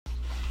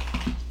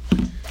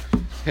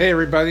Hey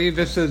everybody,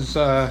 this is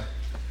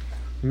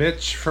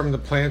Mitch from the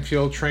Plant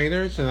Fuel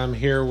Trainers, and I'm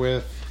here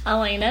with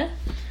Alayna.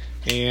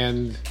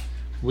 And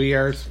we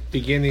are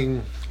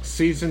beginning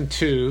Season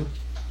 2.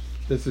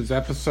 This is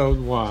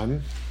Episode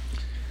 1,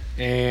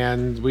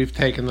 and we've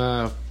taken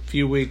a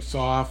few weeks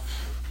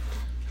off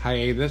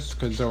hiatus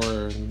because there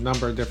were a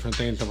number of different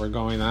things that were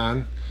going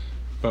on,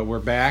 but we're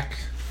back,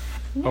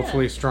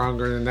 hopefully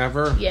stronger than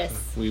ever. Yes.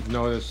 We've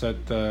noticed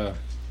that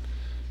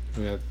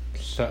we have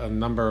a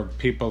number of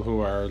people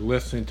who are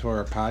listening to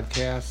our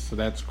podcast, so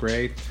that's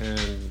great.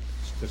 And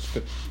the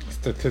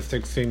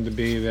statistics seem to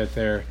be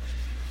that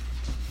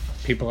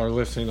people are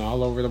listening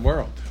all over the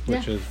world,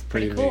 which is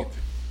pretty cool. neat.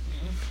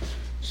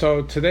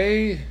 So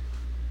today,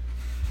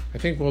 I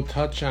think we'll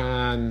touch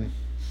on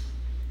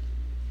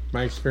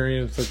my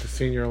experience at the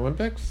Senior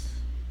Olympics.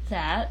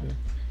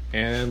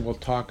 And we'll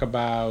talk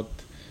about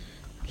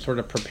sort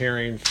of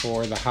preparing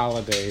for the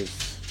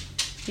holidays.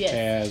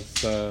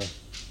 Yes. As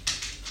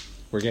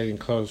we're getting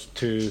close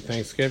to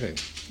Thanksgiving.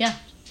 Yeah.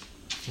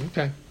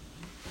 Okay.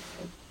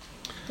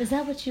 Is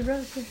that what you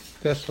wrote here?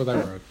 That's what I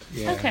wrote.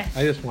 Yeah. Okay.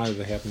 I just wanted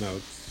to have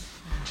notes.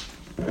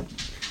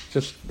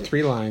 Just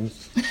 3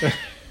 lines.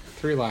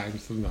 3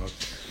 lines of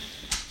notes.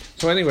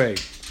 So anyway,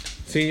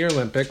 Senior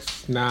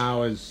Olympics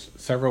now is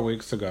several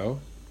weeks ago.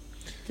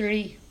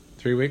 3.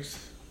 3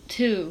 weeks?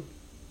 2.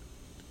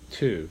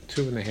 2.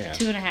 2.5.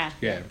 2.5.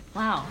 Yeah.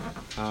 Wow.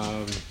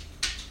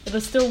 It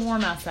was still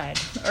warm outside.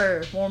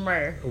 Or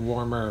warmer.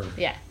 Warmer.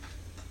 Yeah.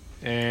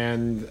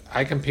 And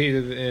I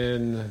competed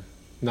in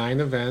 9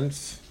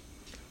 events,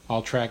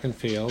 all track and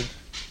field,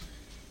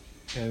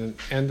 and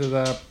ended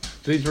up,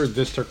 these were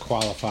district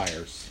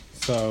qualifiers.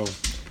 So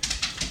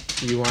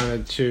you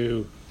wanted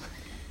to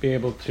be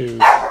able to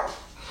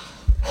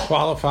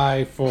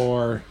qualify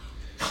for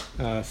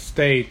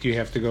state, you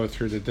have to go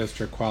through the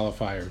district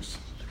qualifiers.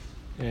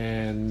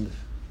 And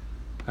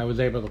I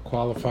was able to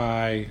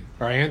qualify,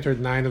 or I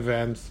entered 9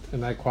 events,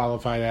 and I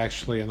qualified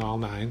actually in all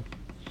 9.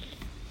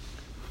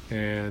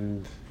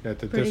 And at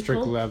the Pretty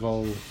district cool.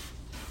 level,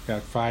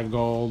 got 5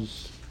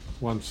 golds,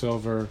 1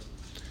 silver,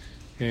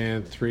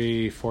 and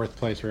 3 fourth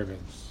place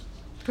ribbons.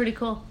 Pretty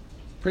cool.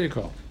 Pretty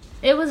cool.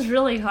 It was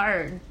really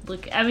hard.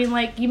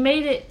 You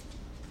made it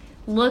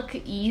look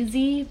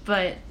easy,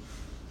 but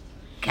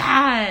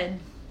God.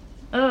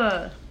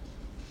 Ugh.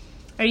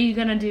 Are you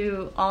going to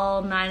do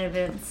all 9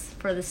 events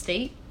for the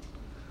state?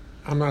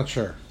 I'm not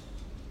sure.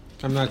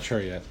 I'm not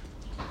sure yet.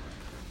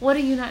 What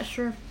are you not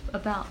sure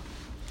about?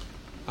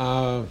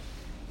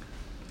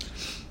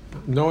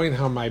 Knowing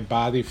how my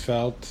body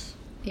felt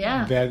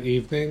that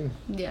evening,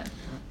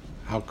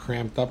 how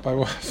cramped up I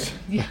was.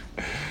 Yeah.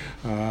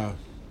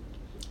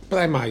 But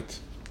I might.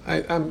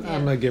 I'm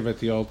going to give it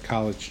the old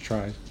college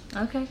try.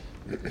 Okay.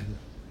 And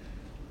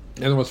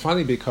it was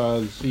funny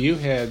because you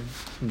had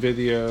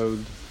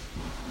videoed,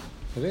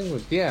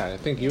 I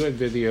think you had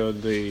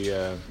videoed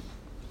the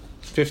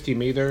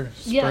 50-meter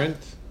sprint.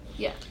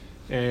 Yeah.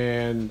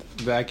 And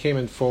I came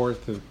in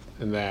 4th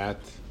in that.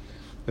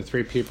 The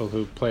 3 people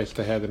who placed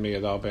ahead of me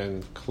had all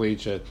been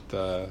collegiate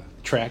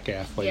track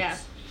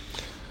athletes.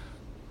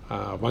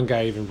 Yeah. One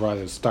guy even brought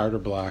his starter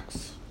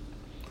blocks.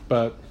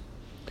 But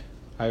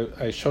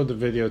I showed the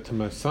video to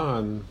my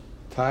son,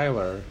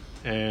 Tyler,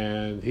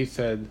 and he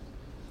said,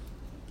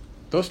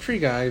 those 3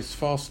 guys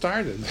false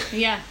started.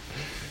 Yeah.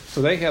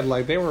 So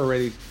they were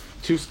already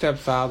 2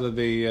 steps out of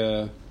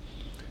the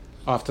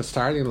off the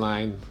starting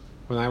line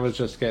when I was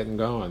just getting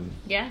going.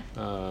 Yeah.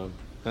 And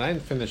I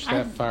didn't finish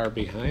that far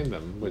behind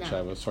them, which No.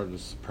 I was sort of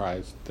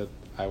surprised that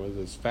I was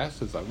as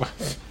fast as I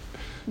was.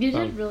 You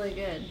did really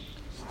good.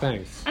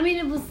 Thanks. I mean,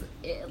 it was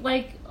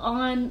like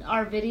on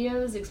our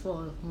videos,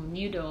 when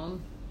you do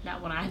them,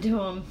 not when I do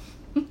them.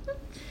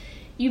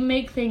 You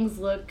make things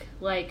look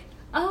like,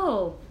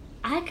 oh,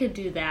 I could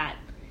do that.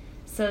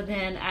 So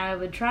then I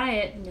would try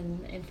it,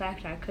 and in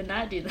fact, I could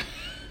not do that.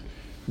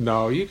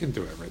 No, you can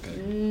do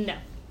everything. No.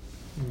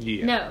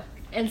 Yeah. No.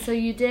 And so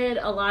you did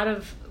a lot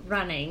of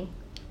running.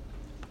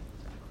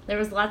 There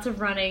was lots of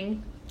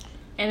running,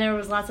 and there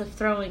was lots of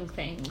throwing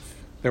things.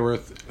 There were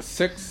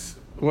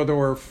there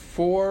were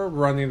 4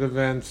 running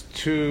events,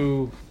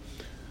 2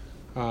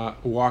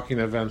 walking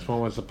events.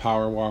 One was a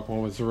power walk,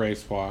 one was a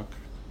race walk.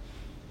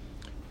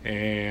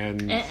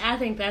 And I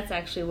think that's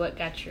actually what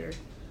got your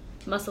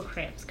muscle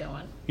cramps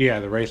going. Yeah,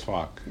 the race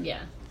walk. Yeah.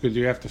 Because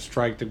you have to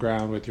strike the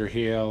ground with your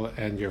heel,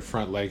 and your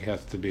front leg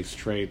has to be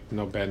straight,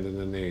 no bend in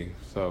the knee.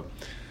 So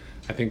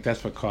I think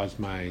that's what caused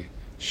my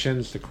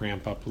shins to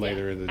cramp up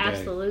later in the day.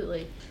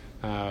 Absolutely.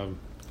 And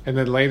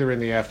then later in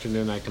the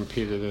afternoon, I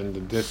competed in the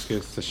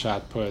discus, the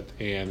shot put,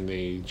 and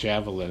the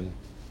javelin.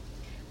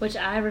 Which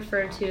I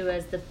refer to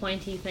as the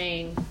pointy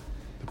thing,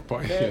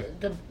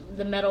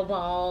 the metal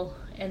ball,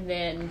 and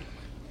then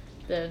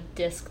the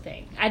disc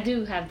thing. I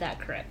do have that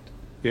correct.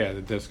 Yeah,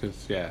 the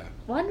discus, yeah.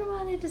 Wonder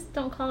why they just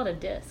don't call it a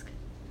disc.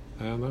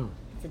 I don't know.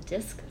 It's a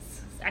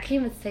discus. I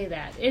can't even say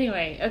that.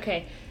 Anyway,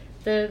 okay.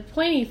 The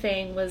pointy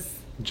thing was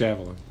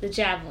Javelin. the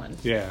javelin.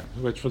 Yeah,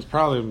 which was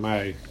probably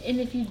my... And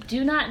if you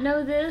do not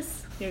know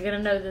this, you're going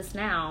to know this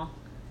now.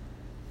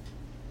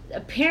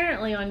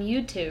 apparently on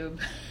YouTube,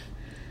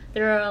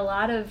 there are a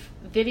lot of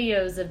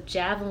videos of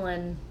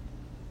javelin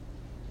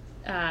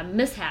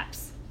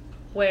mishaps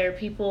where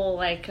people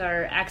like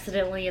are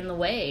accidentally in the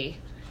way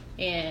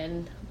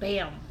and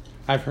bam.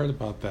 I've heard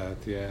about that.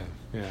 Yeah.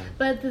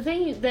 But the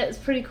thing that's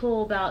pretty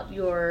cool about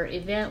your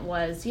event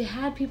was you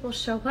had people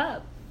show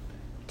up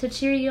to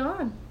cheer you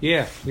on.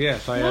 Yes.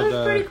 That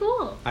was pretty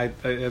cool.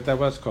 That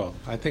was cool.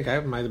 I think I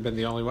might have been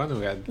the only one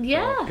who had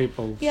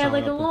people. Yeah,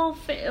 like a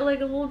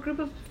little group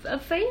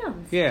of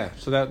fans. Yeah,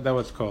 so that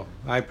was cool.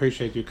 I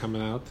appreciate you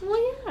coming out.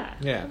 Well,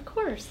 yeah, of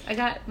course. I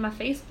got my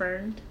face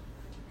burned.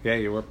 Yeah,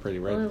 you were pretty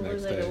red the next day. It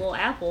was like day. a little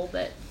apple,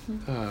 but.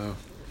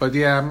 But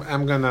yeah,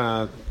 I'm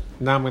gonna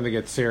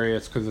get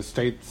serious because the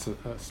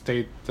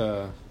state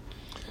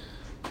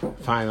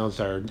finals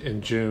are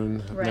in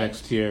June of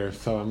next year.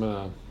 So I'm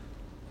gonna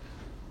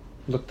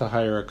look to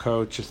hire a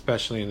coach,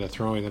 especially in the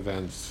throwing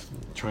events,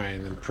 try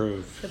and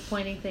improve. The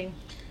pointing thing.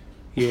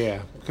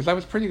 Yeah, because I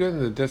was pretty good in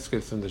the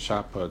discus and the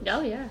shot put.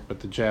 Oh yeah. But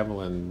the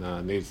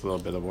javelin needs a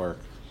little bit of work.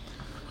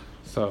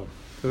 So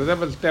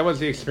that was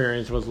the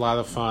experience. It was a lot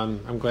of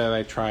fun. I'm glad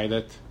I tried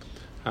it.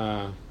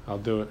 I'll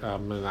do it.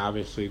 And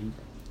obviously,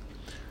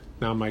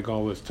 now my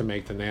goal is to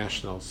make the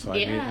nationals. So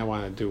I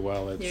want to do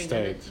well at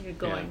state. You're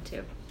going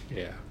to.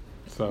 Yeah.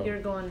 So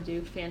you're going to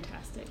do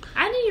fantastic.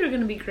 I knew you were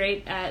going to be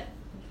great at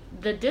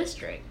the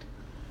district.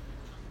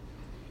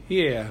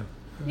 Yeah.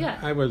 Yeah.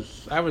 I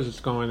was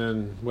just going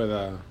in with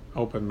a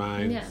open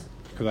mind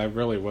because I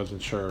really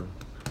wasn't sure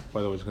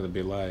what it was going to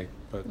be like,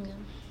 but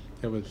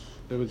it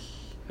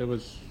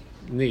was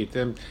neat.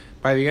 And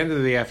by the end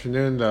of the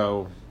afternoon,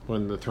 though,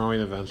 when the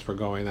throwing events were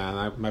going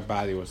on, my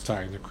body was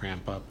starting to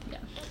cramp up. Yeah.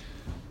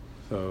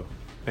 So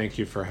thank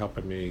you for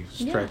helping me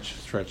stretch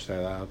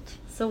that out.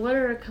 So what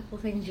are a couple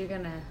things you're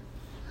going to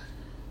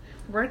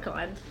work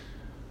on?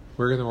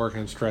 We're going to work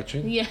on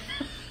stretching. Yeah.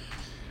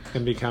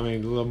 And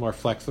becoming a little more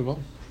flexible.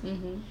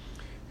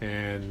 Mm-hmm.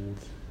 And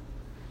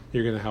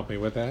you're going to help me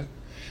with that?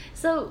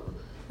 So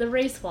the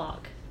race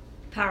walk,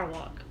 power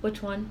walk,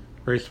 which one?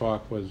 Race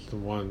walk was the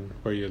one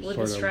where you with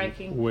sort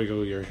of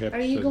wiggle your hips.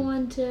 Are you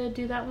going to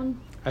do that one?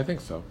 I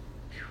think so.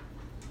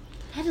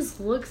 That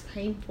just looks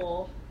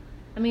painful.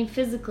 I mean,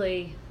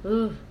 physically,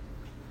 ooh.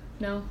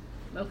 No?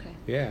 Okay.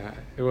 Yeah,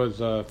 it was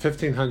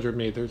 1,500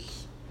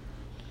 meters.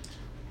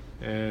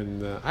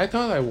 And I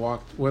thought I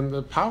walked, when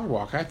the power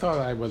walk, I thought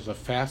I was a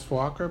fast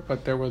walker,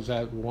 but there was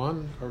that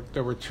one, or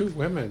there were two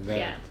women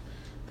that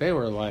they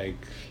were like...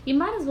 You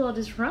might as well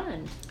just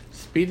run.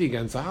 Speedy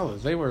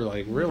Gonzalez. They were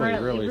like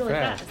really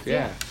fast.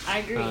 Yeah. I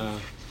agree.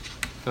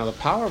 Now the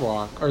power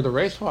walk, or the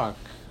race walk,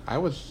 I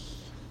was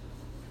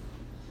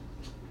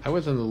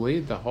in the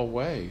lead the whole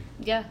way.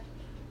 Yeah.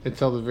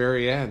 Until the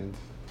very end,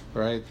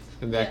 right?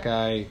 And that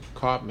guy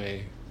caught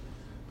me,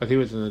 but he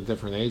was in a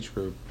different age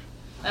group.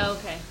 Oh,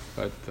 okay.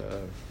 But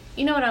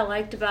you know what I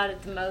liked about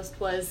it the most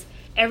was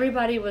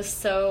everybody was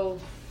so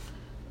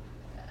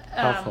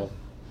helpful.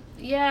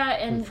 Yeah,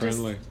 and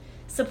friendly,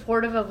 just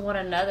supportive of one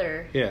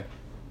another. Yeah.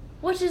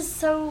 Which is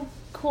so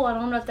cool. I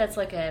don't know if that's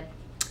like an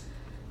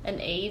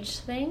age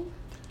thing,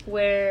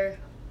 where,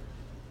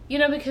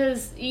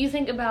 because you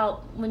think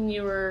about when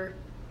you were,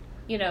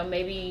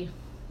 maybe,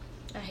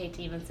 I hate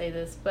to even say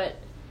this, but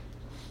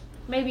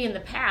maybe in the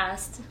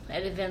past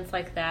at events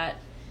like that,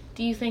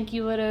 do you think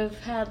you would have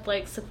had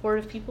like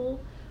supportive people,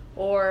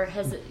 or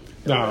has it?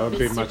 No, it would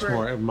be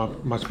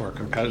much more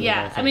competitive.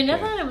 Yeah, I mean,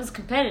 not that it was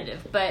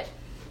competitive, but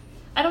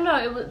I don't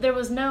know. There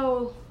was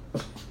no.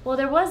 Well,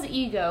 there was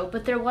ego,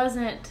 but there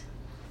wasn't.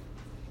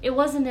 It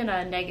wasn't in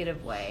a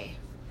negative way.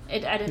 I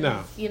didn't.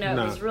 No,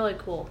 it was really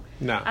cool.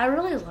 No, I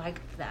really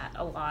liked that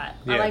a lot.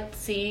 Yeah. I liked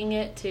seeing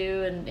it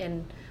too,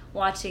 and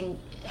watching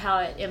how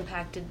it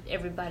impacted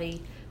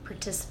everybody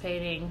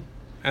participating.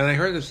 And I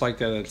heard it's like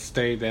that at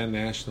state and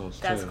nationals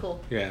too. That's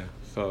cool. Yeah,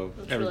 so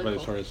everybody really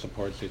cool. sort of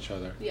supports each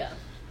other. Yeah.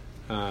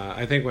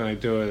 I think when I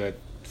do it at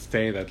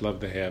state, I'd love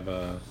to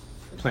have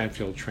Plant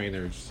Field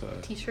Trainers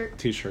T-shirt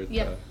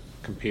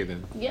compete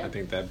in. Yeah. I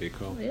think that'd be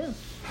cool. Oh, yeah.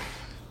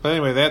 But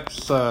anyway,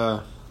 that's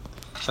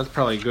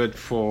probably good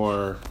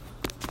for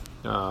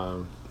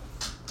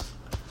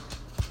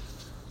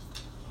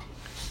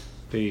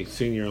the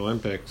Senior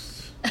Olympics.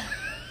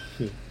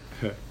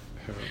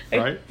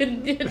 Right?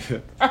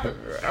 Okay.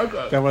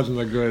 That wasn't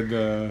a good...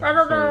 I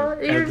don't know.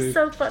 You're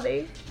so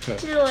funny.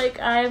 You're like,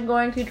 I'm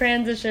going to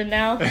transition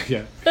now.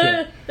 Yeah.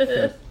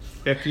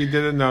 If you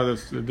didn't know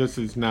this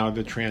is now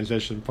the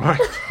transition point.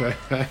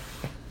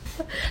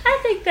 I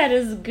think that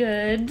is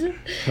good.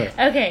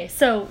 Okay,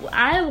 so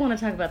I want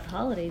to talk about the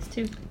holidays,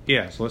 too.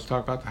 Yeah, so let's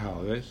talk about the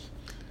holidays.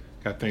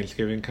 Got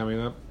Thanksgiving coming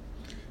up.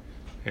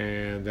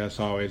 And that's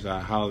always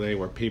a holiday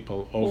where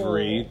people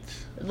overeat.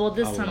 Well,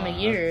 this time of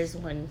year is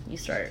when you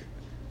start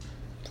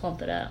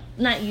plumping up.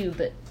 Not you,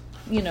 but,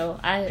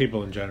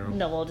 people in general.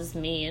 No, well, just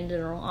me in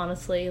general,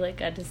 honestly.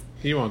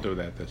 You won't do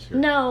that this year.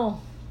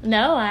 No,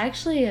 I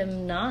actually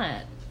am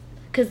not.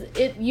 Because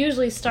it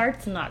usually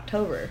starts in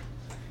October.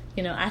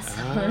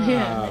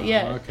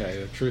 Yeah. Okay,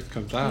 the truth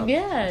comes out.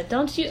 Yeah,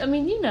 don't you? I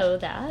mean, you know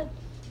that.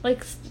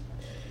 Like,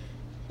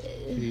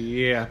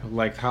 Yeah,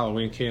 like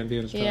Halloween candy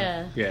and stuff.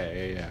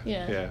 Yeah.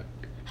 Yeah.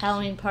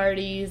 Halloween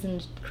parties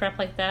and crap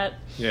like that.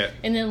 Yeah.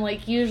 And then,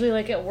 like, usually,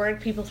 like, at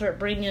work, people start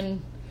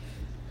bringing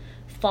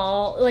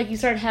fall... Like, you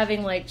start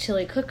having, like,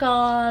 chili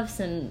cook-offs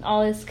and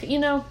all this, you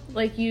know?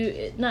 Like,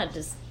 not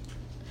just...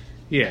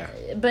 Yeah.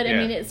 But, I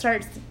mean, it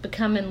starts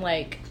becoming,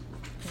 like,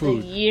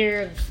 food.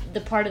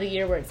 The part of the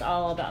year where it's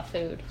all about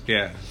food.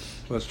 Yeah.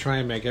 Let's try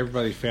and make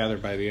everybody fatter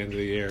by the end of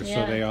the year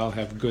so they all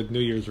have good New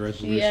Year's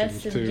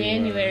resolutions in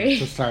January.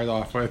 To start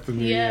off with the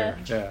new year.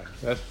 Yeah,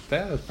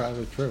 that is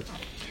probably true.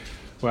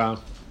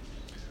 Well,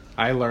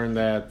 I learned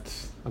that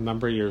a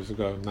number of years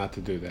ago not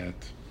to do that.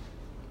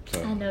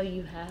 So, I know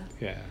you have.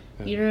 Yeah.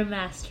 You're a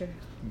master.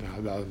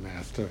 No, not a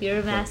master. You're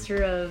a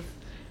master of,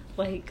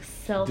 like,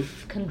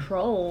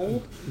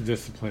 self-control.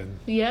 Discipline.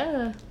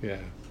 Yeah. Yeah.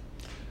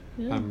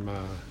 I'm,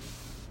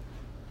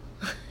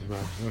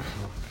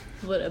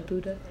 what, a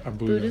Buddha? A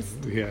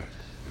Buddhist? Yeah.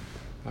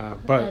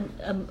 But...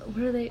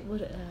 what are they?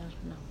 No.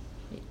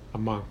 A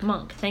monk.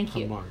 Monk, thank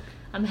you. A monk.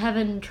 I'm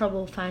having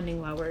trouble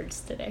finding my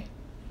words today.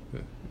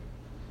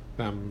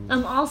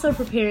 I'm also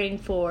preparing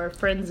for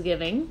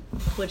Friendsgiving,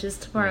 which is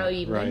tomorrow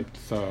evening. Right,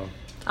 so...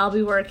 I'll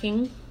be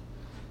working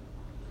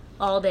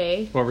all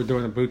day. Well, we're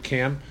doing a boot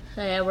camp.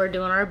 We're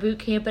doing our boot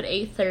camp at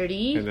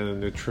 8:30. And then a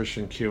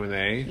nutrition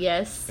Q&A.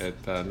 Yes.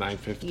 At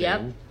 9:15.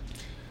 Yep.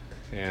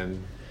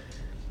 And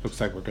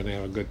looks like we're going to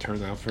have a good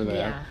turnout for that.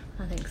 Yeah,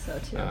 I think so,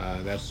 too.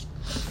 That's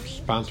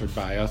sponsored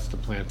by us, the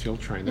Plant Fuel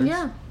Trainers.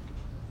 Yeah.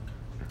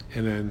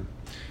 And then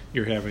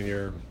you're having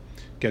your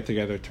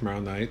get-together tomorrow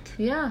night.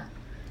 Yeah.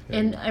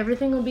 And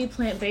everything will be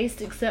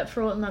plant-based except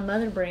for what my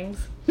mother brings.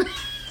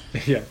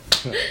 Yeah.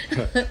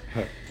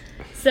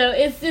 So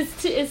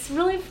it's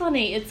really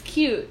funny. It's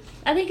cute.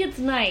 I think it's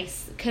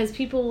nice because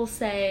people will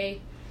say,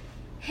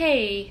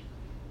 "Hey,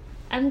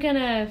 I'm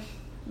gonna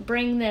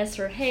bring this,"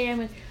 or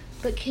 "Hey,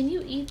 but can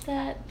you eat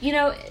that?" You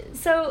know.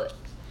 So,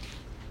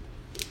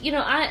 you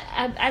know,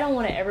 I don't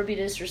want to ever be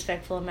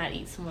disrespectful and not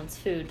eat someone's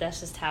food. That's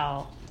just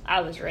how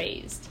I was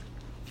raised.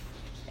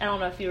 I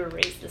don't know if you were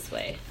raised this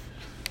way.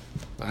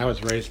 I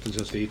was raised to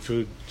just eat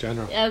food in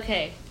general.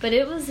 Okay, but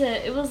it was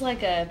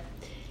like a.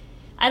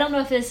 I don't know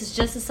if this is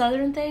just a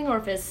Southern thing or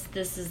if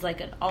this is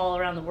like an all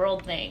around the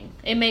world thing.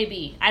 It may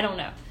be. I don't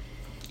know,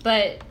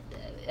 but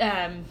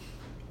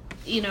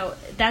you know,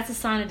 that's a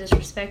sign of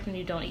disrespect when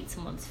you don't eat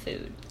someone's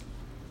food.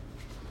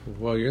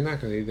 Well, you're not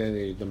going to eat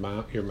any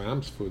of your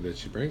mom's food that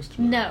she brings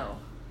to me. No,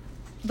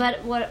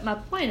 but what my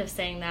point of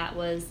saying that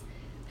was,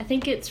 I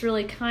think it's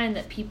really kind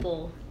that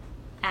people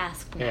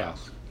ask now.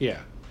 Ask, yeah.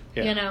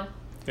 You know.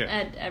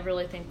 Yeah. I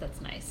really think that's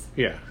nice.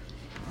 Yeah.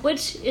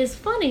 Which is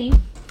funny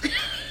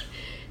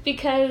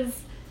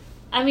because,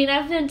 I mean,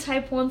 I've been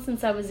type 1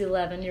 since I was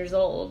 11 years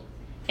old,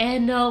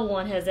 and no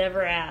one has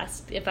ever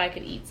asked if I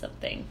could eat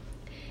something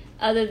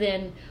other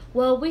than,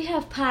 well, we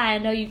have pie. I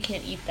know you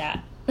can't eat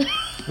that.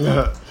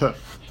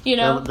 You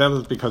know? That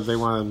was because they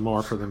wanted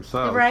more for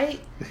themselves. Right?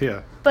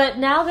 Yeah. But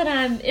now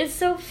that it's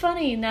so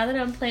funny, now that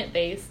I'm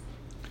plant-based,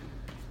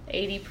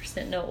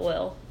 80% no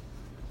oil.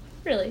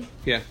 Really?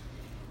 Yeah.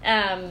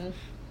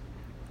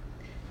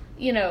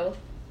 You know,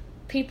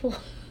 people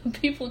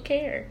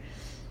care.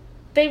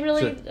 They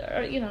really,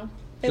 you know.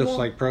 Just won't.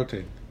 like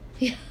protein.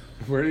 Yeah.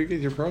 Where do you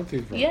get your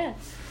protein from? Yeah.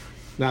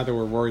 Now that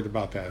we're worried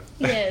about that.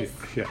 Yes.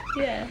 Yeah.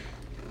 Yeah.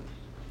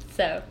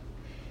 So,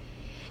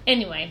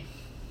 anyway,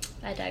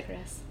 I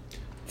digress.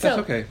 That's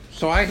okay.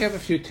 So I have a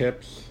few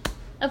tips.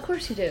 Of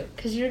course you do,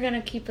 because you're going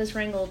to keep us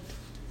wrangled.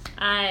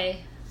 I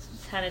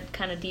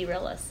kind of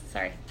derail us.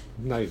 Sorry.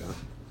 No, you don't.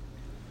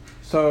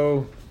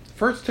 So,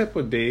 first tip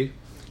would be,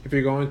 if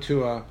you're going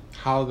to a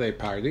holiday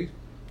party,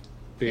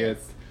 be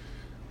it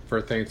for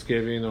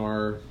Thanksgiving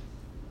or,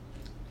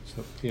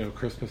 you know,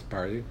 Christmas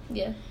party.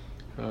 Yeah.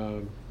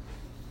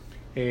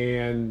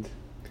 And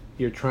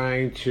you're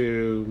trying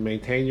to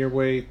maintain your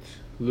weight,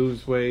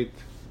 lose weight,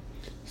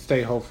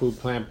 stay whole food,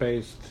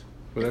 plant-based,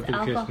 whatever the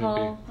case may be.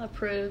 Alcohol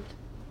approved.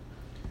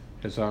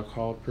 Is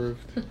alcohol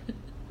approved?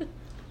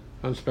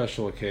 On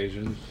special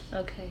occasions.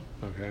 Okay.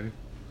 Okay.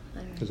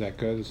 All right. Is that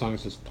good? As long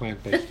as it's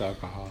plant-based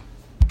alcohol.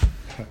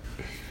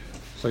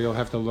 So you'll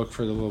have to look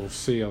for the little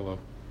seal of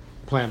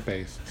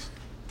plant-based.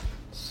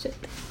 Shit.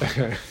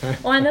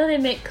 Well, I know they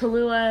make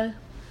Kahlua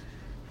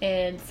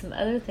and some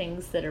other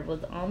things that are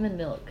with almond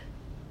milk.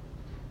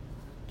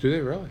 Do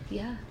they really?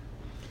 Yeah.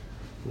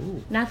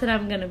 Ooh. Not that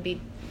I'm going to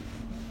be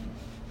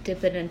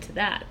dipping into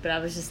that, but I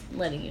was just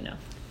letting you know.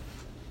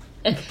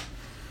 Okay.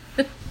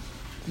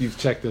 You've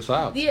checked this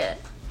out. Yeah.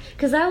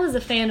 Because I was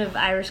a fan of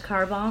Irish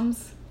car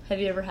bombs. Have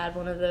you ever had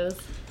one of those?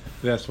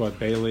 That's what,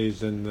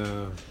 Bailey's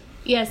and...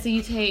 Yeah, so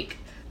you take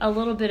a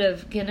little bit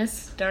of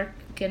dark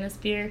Guinness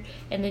beer,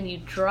 and then you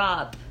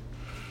drop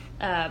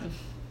a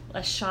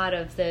shot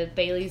of the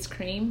Bailey's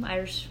cream,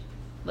 Irish,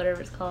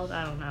 whatever it's called,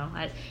 I don't know.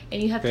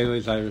 And you have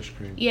Bailey's Irish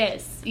cream.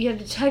 Yes, you have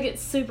to chug it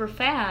super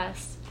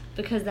fast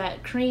because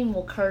that cream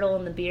will curdle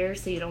in the beer,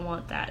 so you don't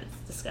want that. It's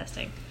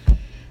disgusting.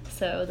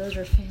 So those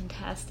are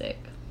fantastic.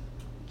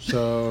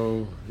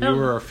 So you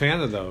were a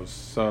fan of those.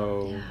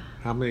 So yeah.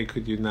 How many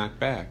could you knock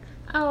back?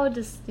 Oh,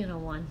 just,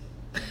 one.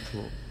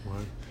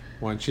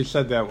 One. She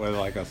said that with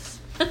like a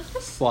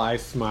sly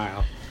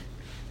smile.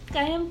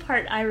 I am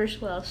part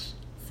Irish Welsh,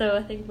 so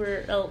I think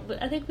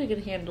we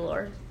can handle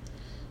our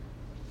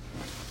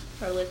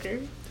liquor.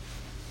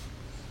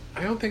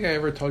 I don't think I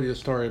ever told you a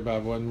story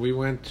about when we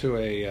went to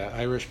a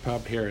Irish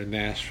pub here in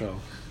Nashville,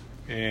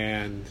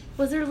 and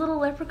was there little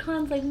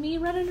leprechauns like me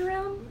running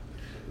around?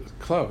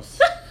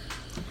 Close.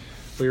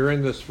 We were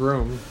in this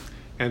room,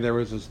 and there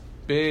was this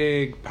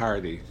big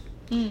party,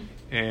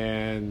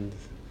 and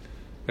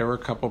there were a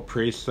couple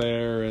priests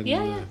there, and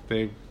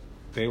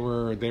they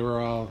were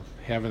all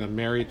having a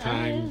merry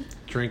time,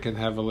 drinking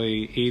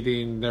heavily,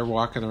 eating. They're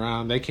walking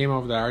around. They came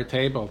over to our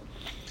table,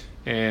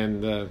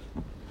 and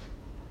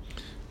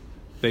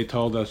they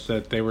told us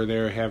that they were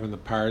there having a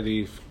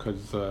party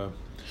because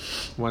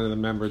one of the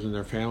members in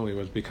their family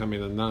was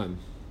becoming a nun,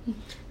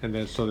 and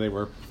then so they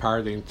were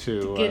partying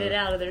to get it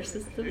out of their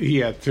system.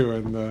 Yeah,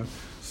 to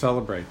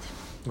celebrate.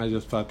 I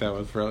just thought that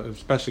was real,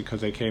 especially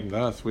because they came to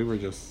us. We were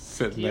just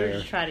sitting there. You were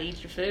just trying to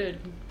eat your food.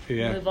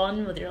 Yeah. Move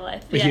on with your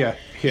life. Yeah.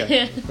 So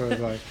it was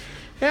like,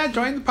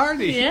 join the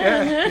party.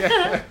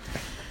 Yeah.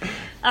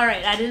 All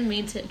right, I didn't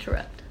mean to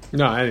interrupt.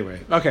 No,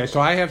 anyway. Okay,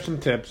 so I have some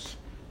tips,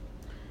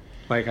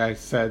 like I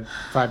said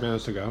 5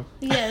 minutes ago.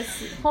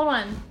 Yes, hold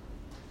on.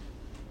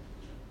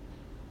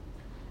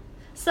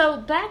 So,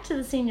 back to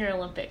the Senior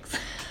Olympics,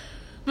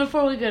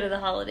 before we go to the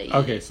holiday.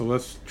 Okay, so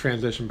let's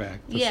transition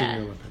back to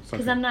Senior Olympics.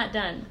 Because I'm not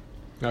done.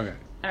 Okay.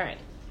 All right.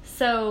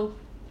 So,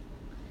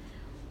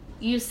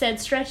 you said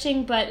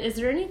stretching, but is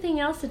there anything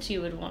else that you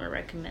would want to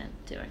recommend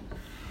doing?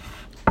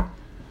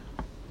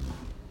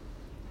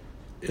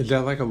 Is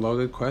that like a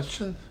loaded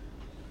question?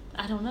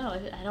 I don't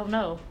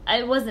know.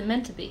 It wasn't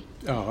meant to be.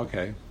 Oh,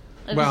 okay.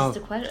 It was just a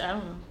question. I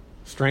don't know.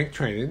 Strength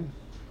training.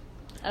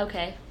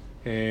 Okay.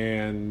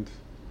 And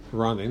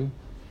running.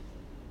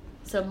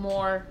 So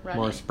more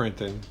running. More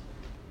sprinting.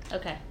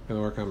 Okay. I'm going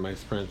to work on my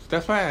sprints.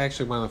 That's why I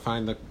actually want to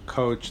find a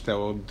coach that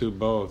will do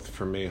both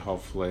for me,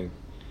 hopefully.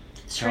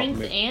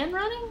 Strength and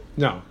running?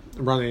 No,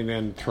 running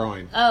and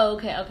throwing. Oh,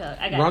 okay.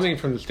 I got running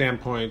from the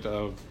standpoint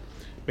of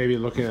maybe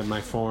looking at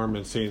my form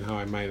and seeing how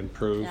I might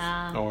improve,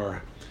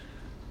 or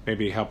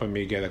maybe helping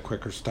me get a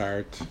quicker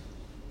start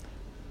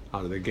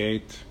out of the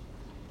gate.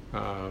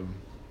 And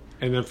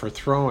then for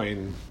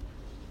throwing,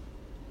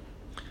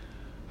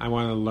 I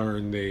want to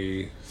learn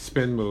the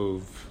spin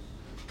move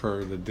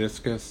for the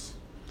discus.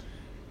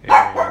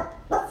 And,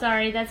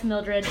 sorry, that's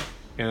Mildred.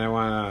 And I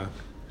want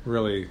to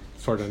really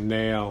sort of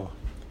nail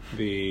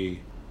the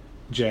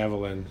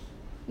javelin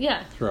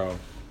throw.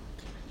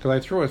 Because I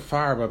threw it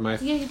far, but my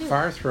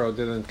far throw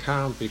didn't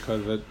count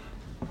because the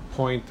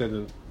point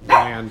didn't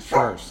land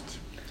first.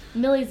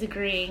 Millie's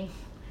agreeing.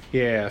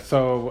 Yeah,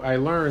 so I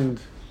learned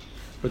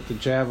with the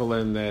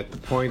javelin that the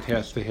point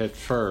has to hit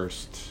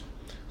first.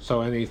 So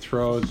any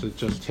throws that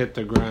just hit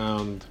the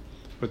ground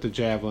with the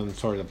javelin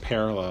sort of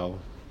parallel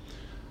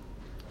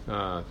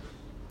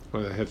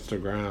when it hits the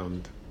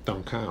ground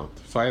don't count.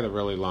 So I had a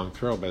really long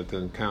throw, but it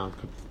didn't count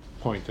because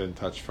the point didn't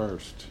touch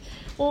first.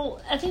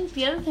 Well, I think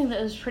the other thing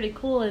that was pretty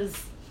cool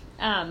is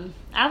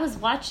I was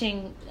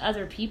watching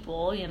other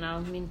people,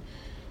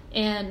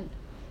 and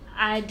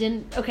I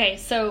didn't... Okay,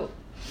 so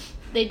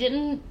they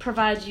didn't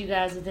provide you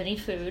guys with any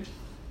food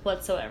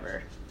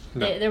whatsoever.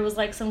 No. There was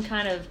like some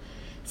kind of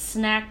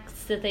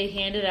snacks that they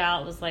handed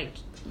out. It was like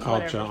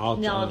whatever. All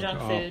junk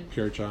food.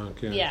 Pure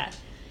junk, yeah. Yeah.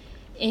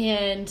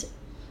 And,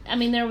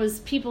 there was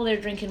people there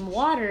drinking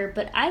water,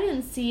 but I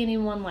didn't see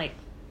anyone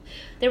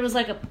there was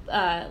like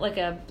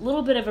a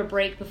little bit of a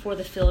break before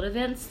the field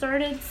events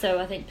started, so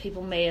I think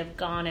people may have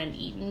gone and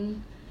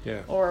eaten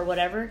or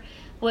whatever,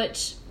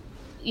 which,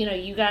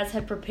 you guys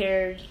had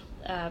prepared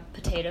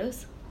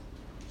potatoes.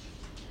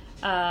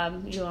 You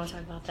want to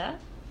talk about that?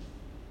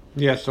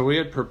 Yeah, so we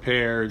had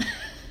prepared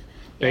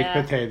baked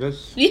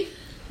potatoes,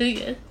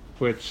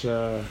 which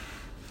I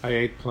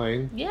ate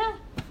plain. Yeah.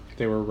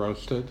 They were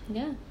roasted.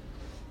 Yeah.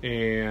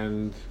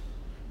 And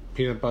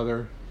peanut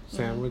butter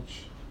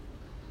sandwich.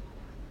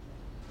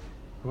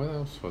 What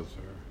else was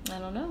there? I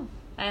don't know.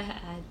 I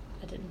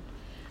didn't.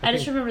 I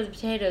just remember the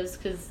potatoes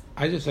because...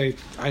 I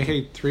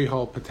ate 3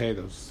 whole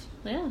potatoes.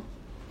 Yeah.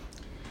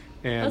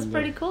 And that's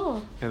pretty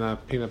cool. And a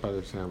peanut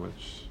butter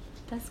sandwich.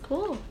 That's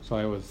cool. So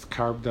I was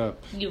carved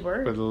up. You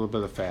were? With a little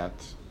bit of fat.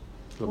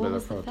 A little bit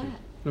of protein.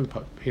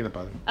 Peanut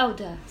butter. Oh,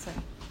 duh. Sorry.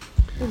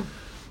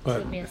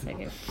 Took me a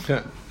second.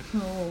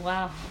 Oh,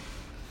 wow.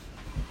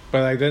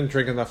 But I didn't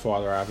drink enough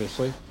water,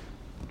 obviously.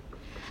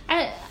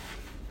 I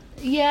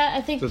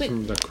think... Just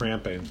from the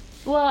cramping.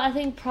 Well, I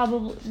think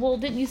probably... Well,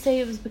 didn't you say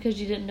it was because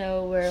you didn't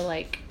know where,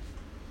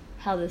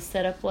 how the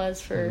setup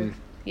was for... Mm-hmm.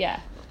 Yeah.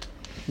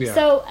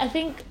 So, I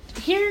think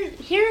here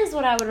is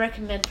what I would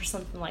recommend for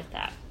something like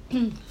that.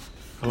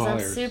 Because I'm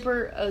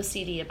super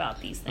OCD about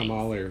these things. I'm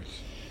all ears.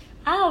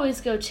 I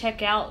always go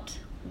check out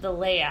the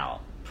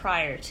layout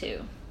prior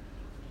to.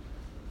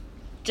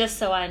 Just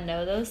so I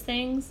know those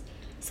things.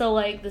 So,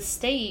 the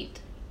state,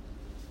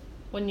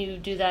 when you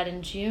do that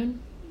in June...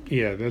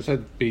 Yeah, that's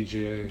at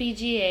BGA.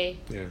 BGA.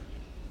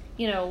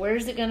 Yeah.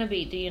 Where's it going to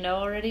be? Do you know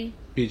already?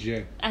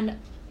 BGA. I know,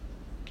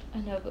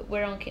 but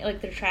where on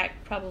like their track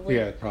probably.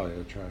 Yeah, probably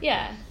the track.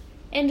 Yeah,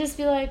 and just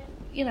be like,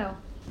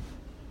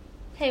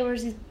 hey,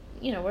 where's these,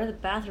 where the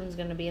bathroom's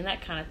going to be and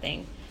that kind of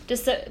thing.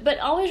 Just so, but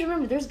always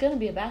remember, there's going to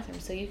be a bathroom,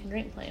 so you can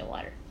drink plenty of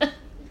water.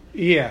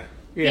 Yeah.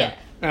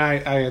 I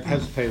had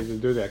hesitated to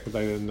do that because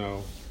I didn't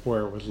know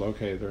where it was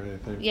located or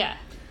anything. Yeah.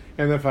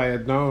 And if I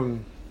had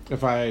known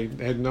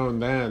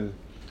then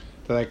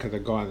that I could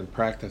have gone and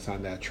practiced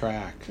on that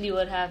track. You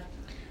would have.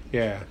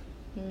 Yeah.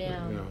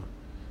 Yeah.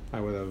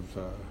 I would have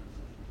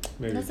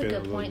maybe That's a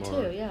been good point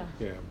more, too. Yeah.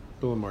 Yeah,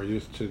 a little more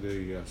used to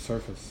the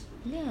surface.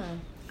 Yeah.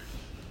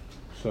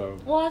 So.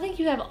 Well, I think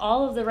you have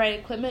all of the right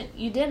equipment.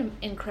 You did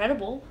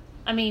incredible.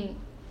 I mean,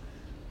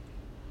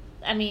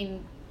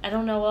 I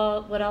don't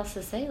know what else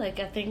to say. Like,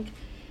 I think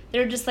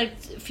there are just like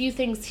a few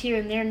things here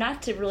and there,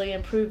 not to really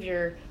improve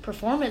your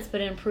performance,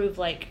 but improve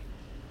like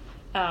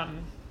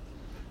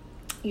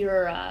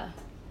your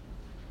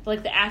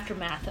like the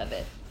aftermath of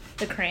it,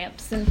 the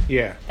cramps and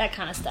that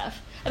kind of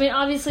stuff. I mean,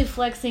 obviously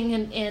flexing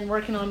and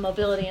working on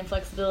mobility and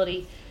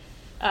flexibility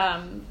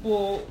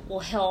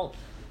will help.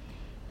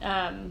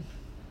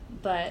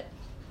 But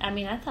I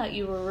mean, I thought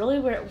you were really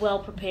well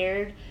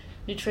prepared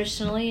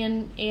nutritionally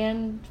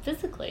and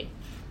physically.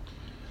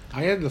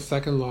 I had the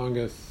second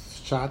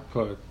longest shot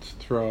put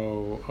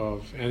throw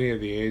of any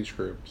of the age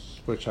groups,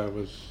 which I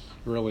was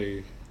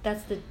really.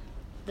 That's the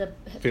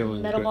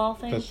feeling metal good. ball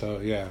thing? That's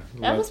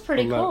that was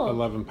pretty cool.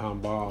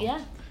 11-pound ball.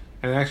 Yeah.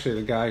 And actually,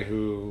 the guy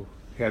who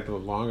had the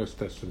longest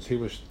distance, he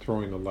was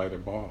throwing the lighter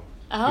ball.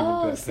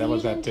 Oh, that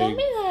was you didn't tell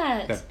me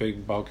that. That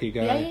big, bulky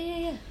guy.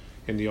 Yeah.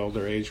 In the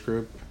older age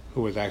group,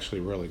 who was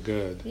actually really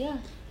good. Yeah.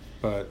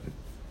 But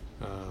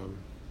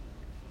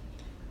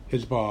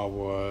his ball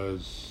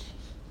was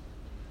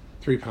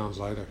 3 pounds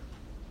lighter.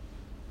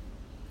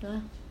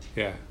 Wow.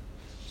 Yeah.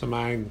 So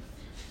mine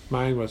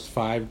was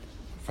 5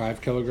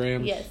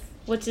 kilograms. Yes.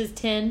 Which is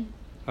 10?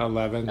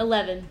 11.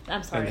 11.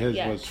 I'm sorry. And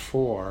his was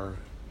 4,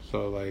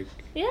 so like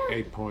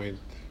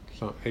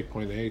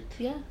 8.8.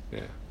 Yeah.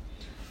 Yeah.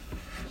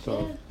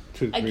 So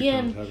 2 to 3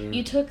 again, pounds heavier.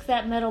 you took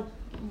that metal.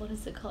 What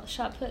is it called?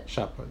 Shot put.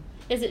 Shot put.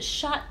 Is it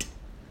shot?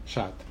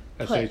 Shot.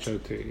 Put.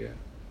 SHOT. Yeah.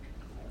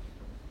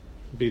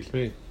 Beats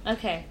me.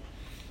 Okay.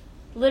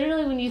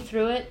 Literally, when you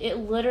threw it, it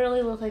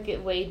literally looked like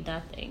it weighed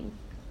nothing.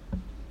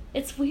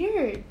 It's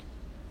weird.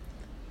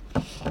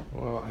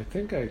 Well, I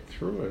think I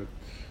threw it.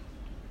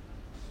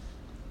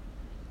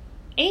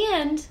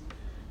 And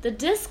the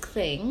disc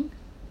thing,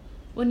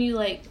 when you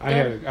like... I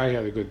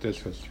had a good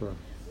discus throw.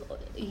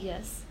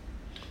 Yes.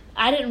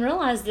 I didn't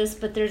realize this,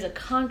 but there's a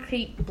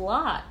concrete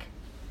block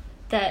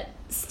that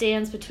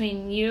stands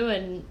between you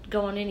and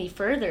going any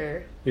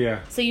further.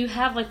 Yeah. So you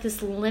have like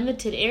this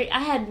limited area. I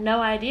had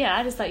no idea.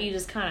 I just thought you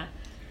just kind of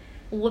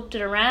whipped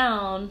it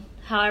around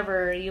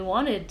however you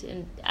wanted,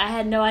 and I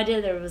had no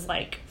idea there was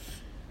like...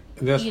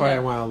 That's why I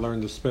want to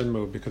learn the spin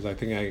move, because I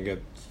think I can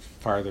get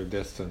farther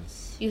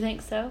distance. You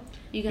think so?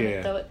 You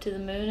gonna throw it to the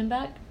moon and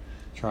back?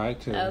 Try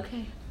to.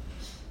 Okay.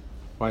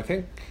 Well, I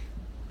think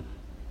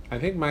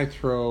my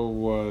throw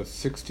was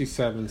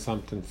 67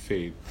 something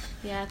feet.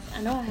 Yeah,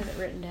 I know I have it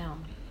written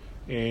down.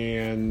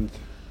 And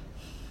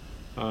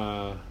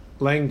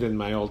Langdon,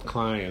 my old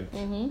client,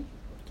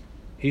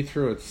 he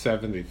threw it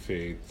 70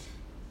 feet.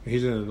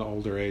 He's in an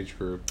older age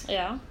group.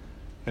 Yeah.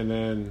 And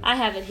then I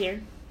have it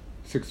here.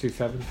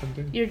 67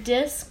 something? Your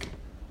disc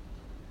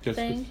Discus.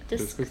 thing?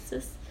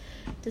 Discuses?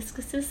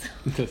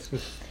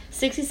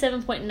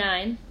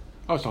 67.9.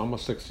 Oh, it's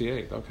almost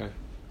 68. Okay.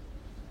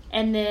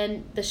 And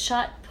then the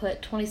shot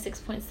put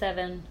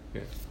 26.7.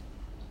 Yeah.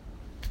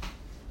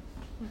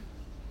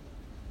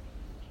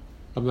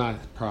 I'm not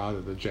proud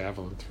of the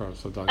javelin throw,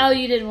 so don't. Oh,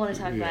 you didn't want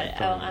to talk about it.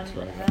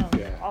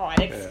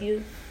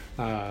 Excuse.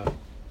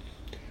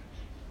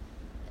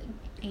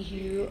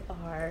 You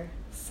are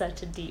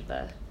such a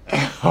diva.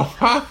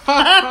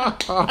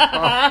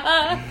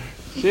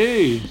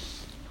 Jeez.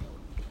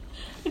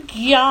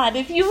 God,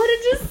 if you would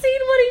have just seen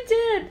what he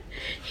did.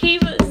 He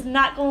was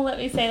not going to let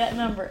me say that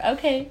number.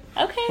 Okay.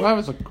 Well, that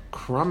was a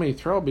crummy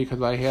throw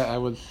because I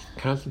was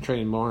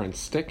concentrating more on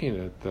sticking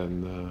it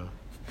than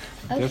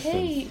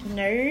okay, distance.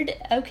 Nerd.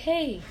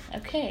 Okay.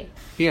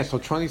 Yeah, so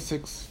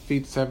 26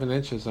 feet 7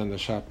 inches on the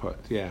shot put.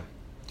 Yeah,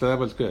 so that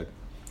was good.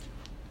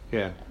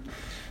 Yeah.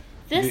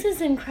 This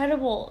is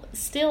incredible.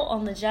 Still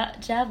on the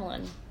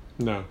javelin.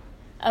 No.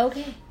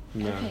 Okay.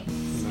 No. Okay.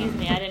 Excuse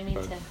me. I didn't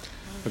mean to.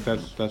 But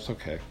that's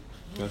okay.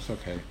 That's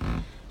okay.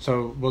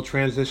 So we'll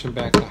transition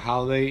back to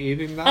holiday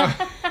eating now.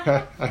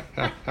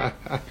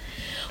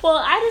 Well,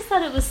 I just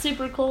thought it was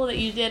super cool that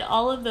you did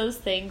all of those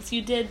things.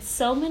 You did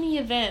so many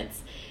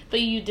events,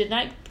 but you did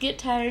not get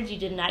tired. You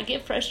did not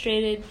get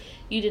frustrated.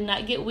 You did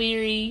not get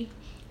weary.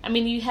 I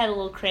mean, you had a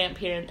little cramp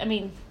here. I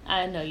mean,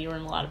 I know you were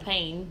in a lot of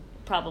pain,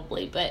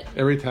 probably, but...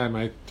 Every time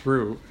I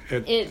threw,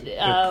 it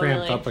cramped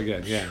really? up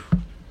again, yeah.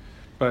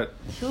 But...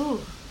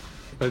 Ooh.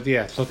 But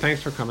yeah, so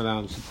thanks for coming out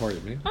and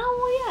supporting me. Oh,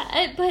 well,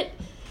 yeah. But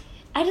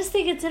I just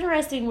think it's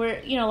interesting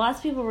where, lots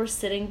of people were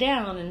sitting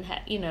down and,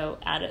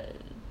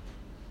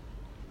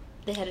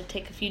 they had to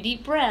take a few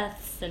deep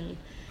breaths and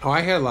Oh,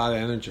 I had a lot of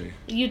energy.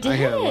 You did. I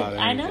had a lot of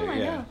energy. I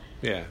know.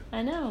 Yeah.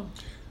 I know.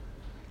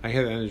 I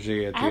had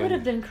energy at the end. I would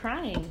have been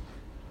crying.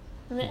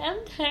 I'm like,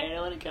 I'm tired.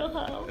 I want to go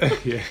home.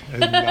 Yeah.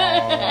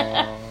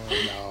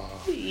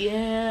 No.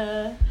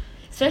 Yeah.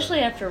 Especially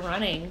after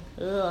running.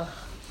 Ugh.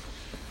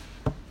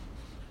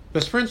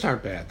 The sprints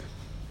aren't bad.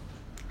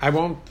 I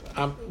won't.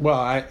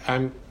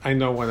 I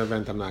know one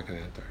event I'm not going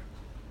to enter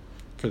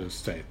for the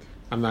state.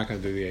 I'm not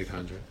going to do the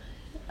 800.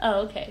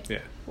 Oh, okay. Yeah.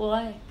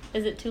 Why?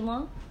 Is it too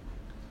long?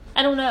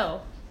 I don't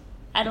know.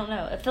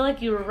 I feel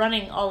like you were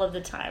running all of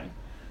the time.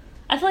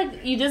 I feel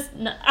like you just.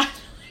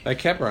 I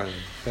kept running.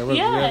 It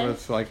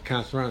was like a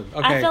constant run.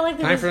 Okay, I felt like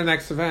time for the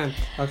next event.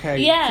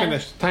 Okay,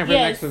 finished. Time for the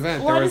next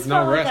event. Well, there was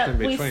no rest in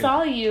between. We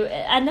saw you.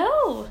 I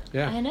know.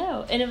 Yeah. I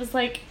know. And it was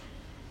like,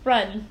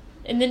 run.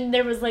 And then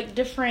there was like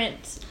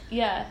different,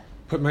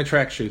 Put my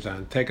track shoes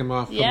on. Take them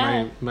off.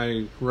 Yeah. Put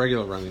my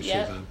regular running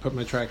shoes on. Put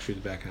my track shoes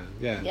back on.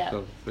 Yeah. Yep.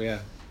 So, yeah.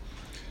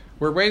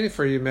 We're waiting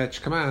for you,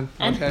 Mitch. Come on.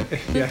 Okay.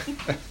 Yeah.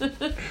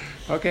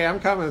 Okay, I'm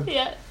coming.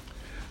 Yeah.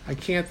 I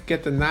can't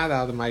get the knot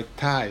out of my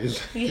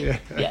ties. Yeah.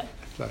 Yeah.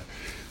 So,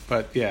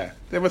 but yeah,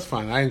 it was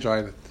fun. I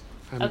enjoyed it.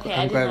 I'm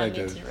glad I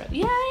did it.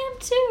 Yeah, I am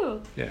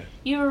too. Yeah.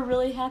 You were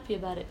really happy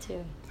about it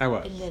too. I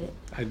was. Admit it.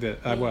 I did.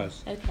 I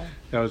was. Okay.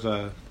 That was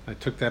I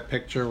took that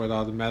picture with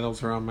all the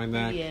medals around my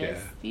neck.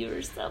 Yes. Yeah. You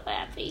were so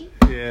happy.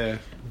 Yeah.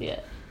 Yeah.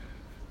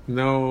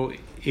 No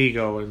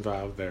ego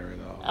involved there at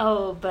all.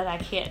 Oh, but I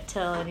can't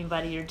tell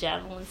anybody your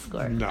javelin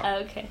score. No.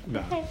 Okay. No.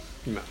 Okay.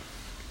 No.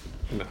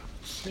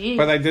 Jeez.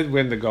 But I did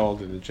win the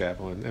gold in the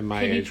javelin in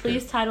my age group. Can you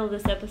please title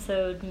this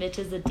episode "Mitch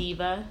is a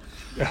Diva"?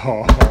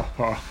 Oh.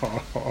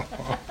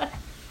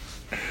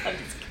 I'm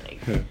just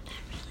kidding.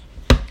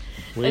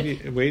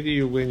 Wait till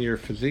you win your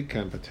physique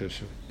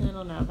competition. I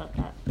don't know about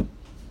that.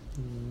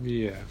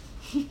 Yeah.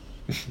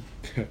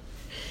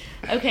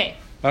 Okay.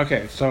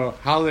 Okay, so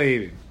holiday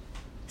eating.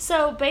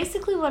 So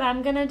basically what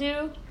I'm going to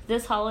do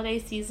this holiday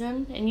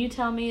season, and you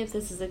tell me if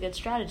this is a good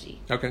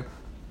strategy. Okay.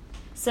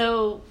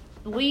 So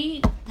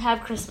we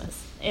have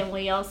Christmas, and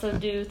we also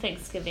do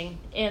Thanksgiving.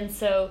 And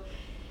so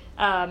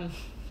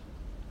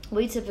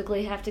we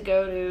typically have to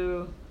go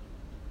to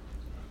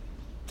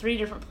 3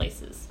 different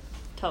places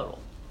total.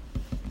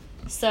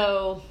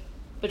 So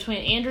between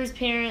Andrew's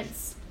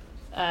parents,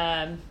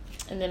 and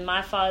then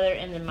my father,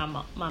 and then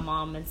my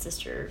mom and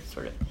sister,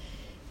 sort of,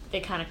 they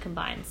kind of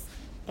combines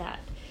that.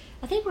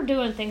 I think we're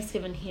doing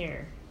Thanksgiving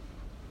here.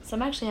 So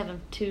I'm actually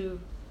having 2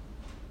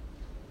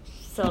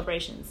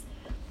 celebrations.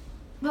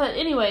 But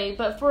anyway,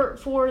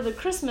 for the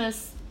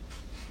Christmas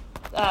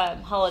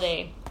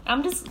holiday,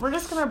 we're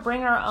just gonna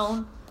bring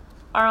our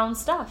own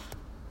stuff.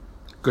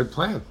 Good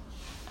plan.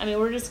 I mean,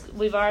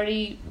 we've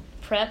already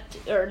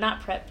prepped, or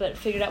not prepped, but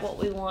figured out what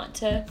we want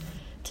to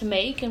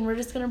make, and we're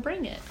just gonna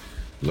bring it.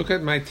 Look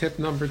at my tip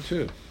number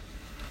 2.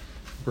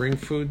 Bring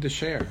food to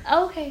share.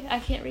 Oh, okay, I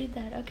can't read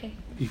that. Okay.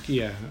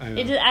 Yeah, I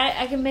know.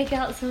 I can make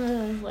out some of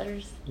the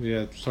letters.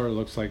 Yeah, it sort of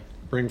looks like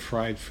bring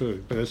fried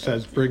food, but it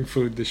says bring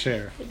food to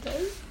share. It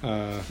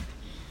does.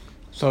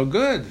 So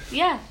good.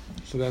 Yeah.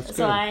 So that's good.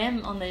 So I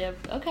am on the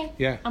okay.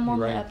 Yeah, I'm on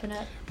right. the up and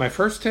up. My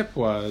first tip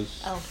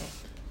was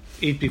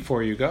eat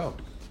before you go,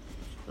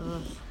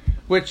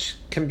 which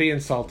can be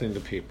insulting to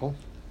people,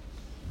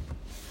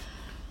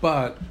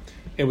 but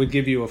it would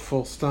give you a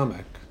full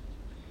stomach.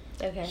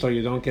 Okay. So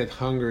you don't get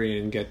hungry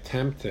and get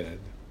tempted.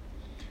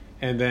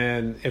 And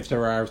then if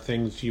there are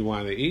things you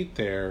want to eat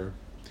there,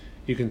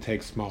 you can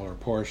take smaller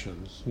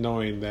portions,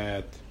 knowing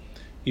that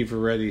you've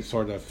already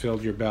sort of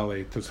filled your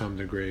belly to some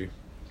degree.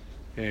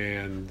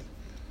 And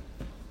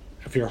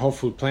if you're whole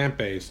food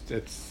plant-based,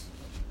 it's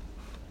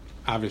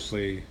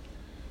obviously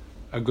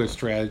a good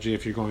strategy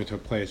if you're going to a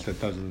place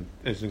that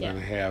isn't going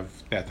to have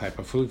that type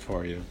of food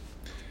for you.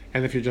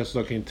 And if you're just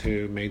looking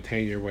to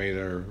maintain your weight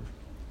or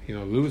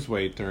lose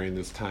weight during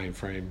this time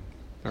frame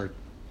or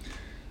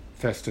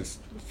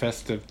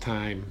festive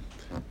time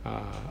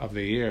of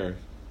the year,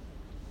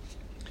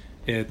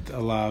 it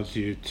allows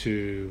you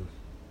to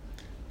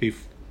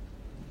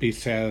be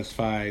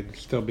satisfied,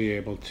 still be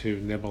able to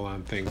nibble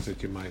on things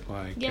that you might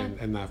like,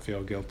 and not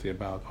feel guilty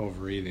about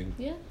overeating.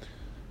 Yeah.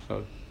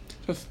 So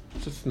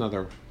just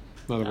another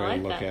way to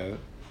look at it.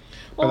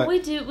 Well, we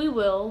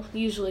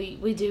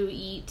do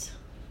eat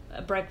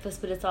a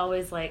breakfast, but it's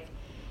always like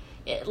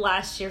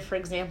last year, for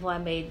example, I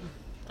made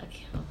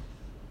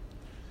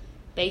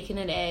bacon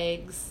and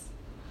eggs.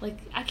 Like,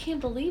 I can't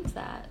believe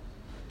that.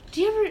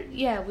 Do you ever?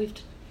 Yeah,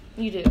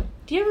 you do.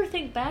 Do you ever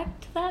think back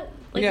to that?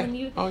 Like when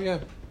you? Oh yeah.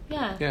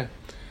 Yeah. Yeah.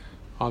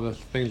 All the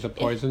things that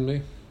poisoned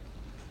me.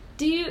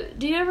 Do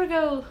you ever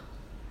go?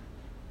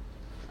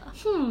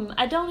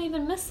 I don't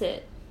even miss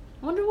it.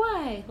 Wonder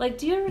why. Like,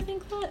 do you ever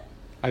think that?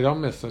 I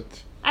don't miss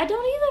it. I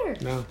don't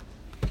either. No.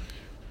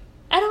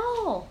 At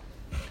all.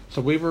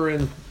 So we were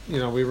in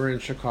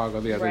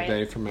Chicago the other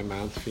day for my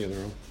mom's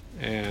funeral,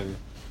 and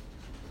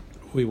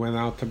we went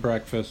out to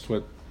breakfast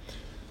with,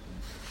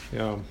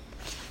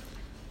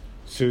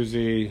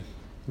 Susie,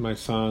 one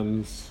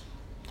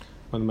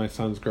of my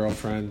son's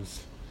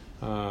girlfriends.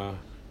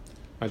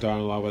 My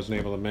daughter-in-law wasn't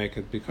able to make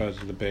it because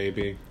of the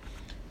baby,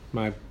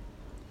 my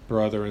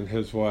brother and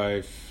his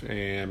wife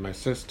and my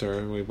sister,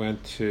 and we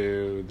went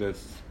to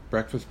this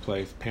breakfast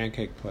place,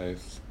 pancake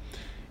place,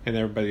 and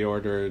everybody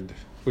ordered,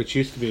 which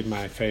used to be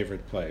my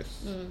favorite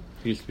place.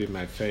 Used to be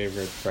my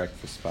favorite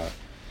breakfast spot.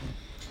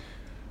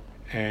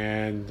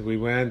 And we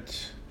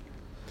went,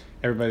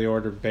 everybody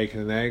ordered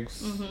bacon and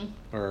eggs,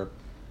 or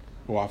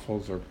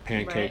waffles or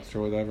pancakes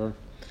or whatever.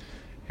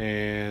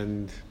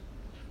 And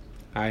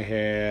I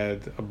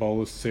had a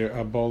bowl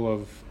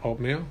of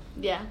oatmeal.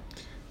 Yeah.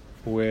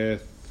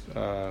 With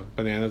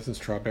bananas and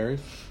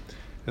strawberries.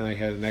 And I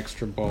had an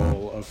extra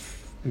bowl of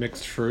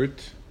mixed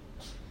fruit,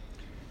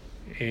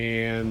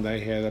 and I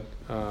had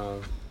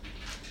a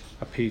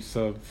piece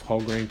of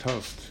whole grain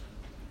toast.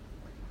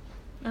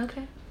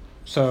 Okay.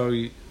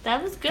 So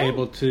that was good.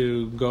 Able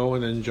to go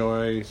and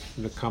enjoy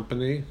the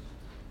company,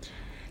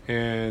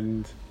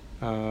 and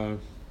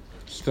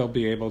still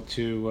be able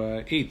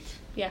to eat.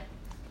 Yeah.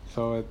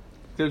 So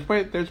there's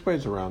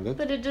ways around it.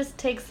 But it just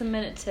takes a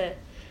minute to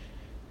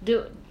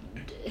do.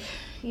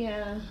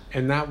 Yeah.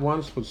 And not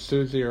once was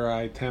Susie or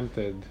I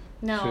tempted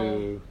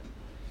to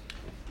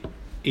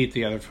eat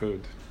the other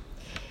food.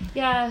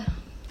 Yeah.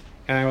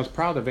 And I was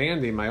proud of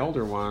Andy, my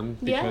older one,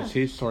 because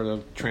he's sort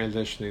of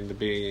transitioning to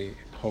be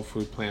whole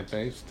food,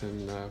 plant-based,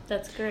 and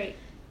that's great.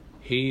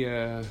 He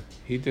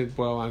did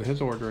well on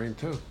his ordering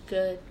too.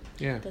 Good.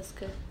 Yeah. That's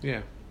good.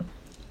 Yeah.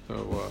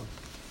 So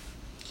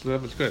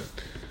that was good.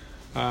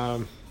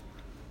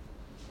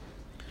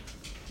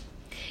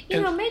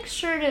 Make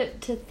sure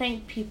to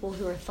thank people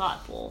who are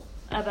thoughtful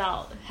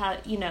about how,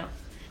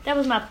 that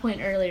was my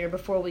point earlier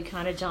before we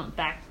kind of jumped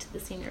back to the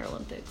Senior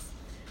Olympics.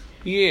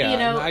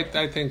 Yeah, I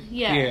think,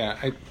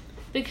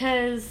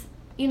 because,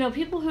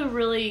 people who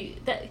really,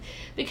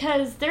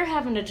 because they're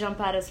having to jump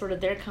out of sort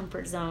of their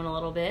comfort zone a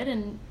little bit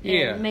and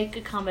make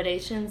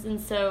accommodations, and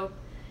so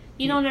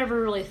you don't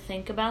ever really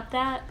think about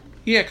that.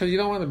 Yeah, because you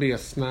don't want to be a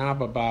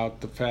snob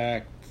about the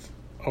fact,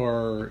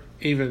 or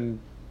even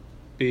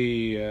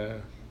be...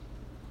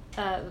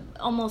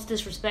 almost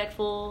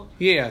disrespectful.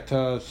 Yeah,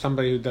 to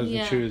somebody who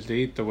doesn't choose to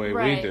eat the way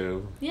we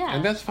do. Yeah.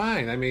 And that's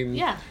fine. I mean,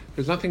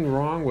 there's nothing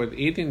wrong with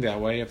eating that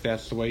way if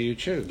that's the way you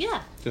choose.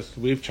 Yeah. Just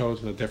we've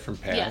chosen a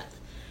different path. Yeah.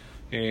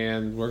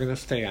 And we're going to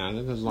stay on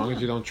it as long as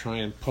you don't try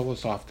and pull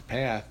us off the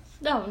path.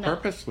 No.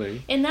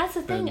 Purposely. And that's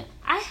the thing.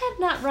 I have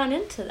not run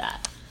into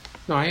that.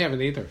 No, I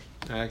haven't either.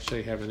 I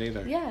actually haven't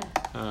either. Yeah.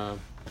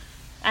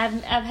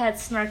 I've had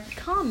snarky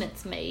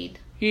comments made.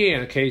 Yeah,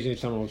 and occasionally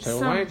someone will say,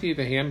 well, why don't you eat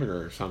a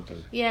hamburger or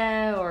something?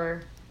 Yeah,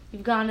 or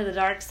you've gone to the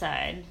dark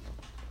side,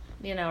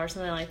 or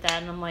something like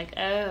that. And I'm like,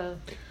 oh.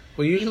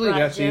 Well, usually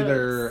that's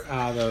either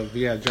out of,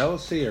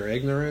 jealousy or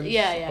ignorance.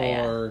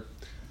 Or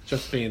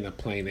just being a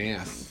plain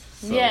ass.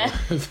 So. Yeah.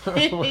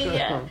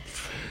 Yeah.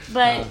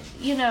 But,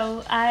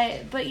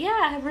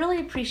 I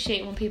really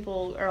appreciate when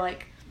people are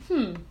like,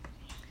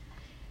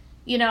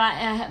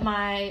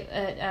 my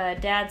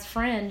dad's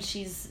friend,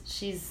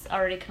 she's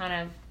already kind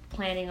of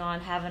planning on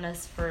having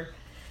us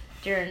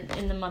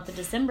in the month of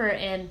December,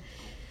 and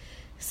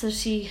so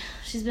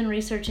she's been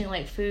researching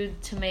like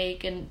food to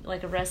make and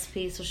like a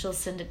recipe, so she'll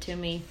send it to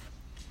me,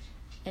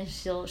 and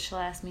she'll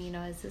ask me,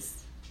 is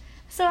this,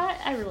 so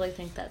I really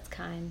think that's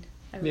kind.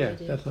 I really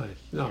do. That's nice.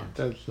 No,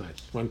 that's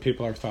nice when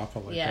people are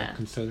thoughtful like that,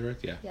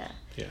 considerate. Yeah.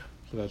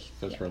 So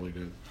that's really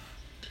good.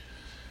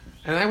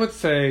 And I would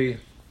say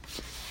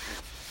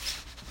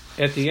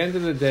at the end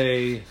of the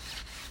day,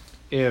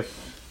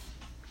 if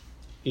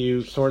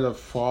you sort of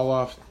fall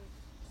off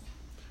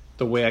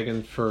the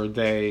wagon for a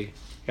day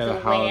at a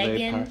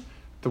holiday party.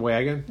 The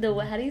wagon?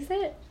 How do you say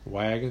it?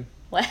 Wagon.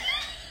 What?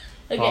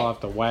 Okay. Fall off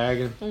the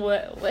wagon.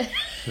 What?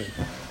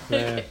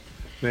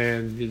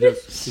 Man, you're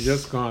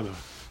just gonna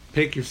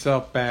pick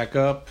yourself back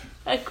up.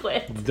 I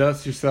quit.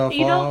 Dust yourself off.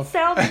 You don't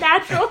sound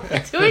natural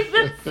doing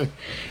this.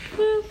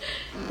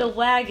 The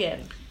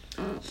wagon.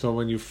 So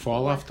when you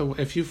fall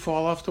if you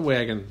fall off the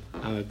wagon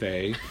on a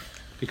day,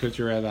 because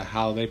you're at a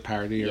holiday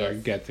party or a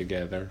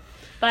get-together.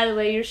 By the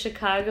way, your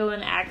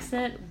Chicagoan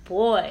accent,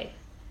 boy,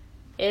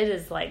 it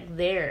is like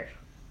there.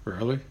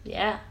 Really?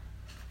 Yeah.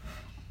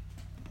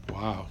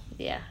 Wow.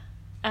 Yeah.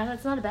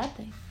 It's not a bad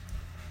thing.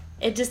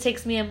 It just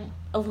takes me a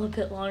little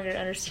bit longer to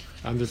understand.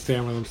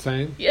 Understand what I'm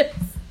saying? Yes.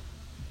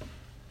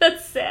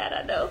 That's sad,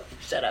 I know.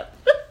 Shut up.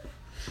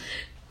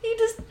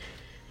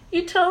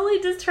 You totally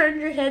just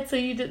turned your head so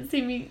you didn't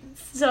see me,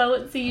 so I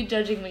wouldn't see you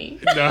judging me.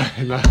 No.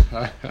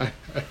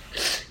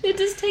 It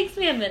just takes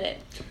me a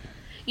minute.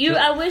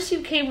 I wish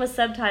you came with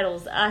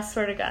subtitles. I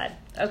swear to God.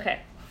 Okay.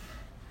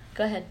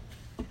 Go ahead.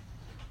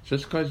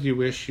 Just because you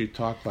wish you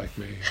talked like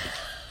me.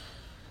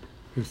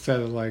 Instead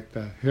of like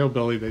the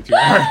hillbilly that you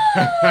are.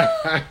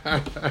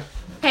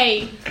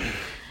 Hey.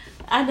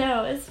 I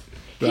know.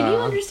 Can you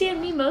understand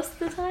me most of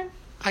the time?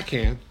 I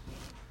can.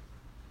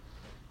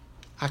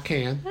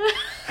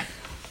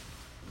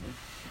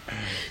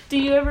 Do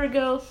you ever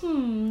go,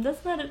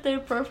 that's not the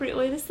appropriate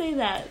way to say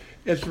that?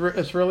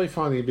 It's really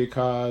funny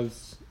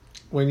because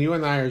when you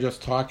and I are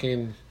just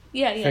talking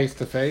face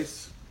to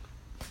face.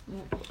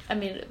 I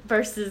mean,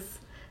 versus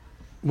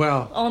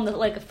on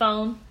a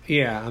phone.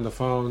 Yeah, on the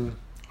phone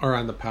or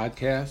on the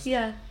podcast.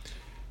 Yeah.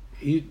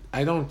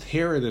 I don't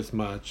hear it as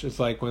much. It's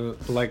like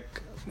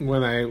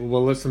when I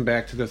will listen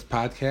back to this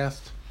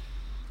podcast,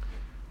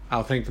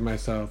 I'll think to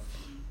myself,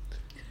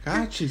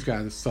 God, she's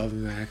got a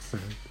southern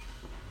accent.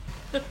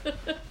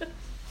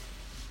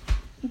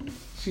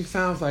 She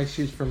sounds like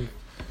she's from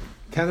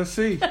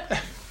Tennessee.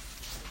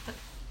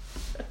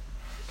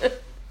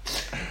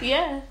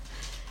 Yeah.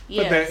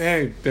 But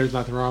hey, there's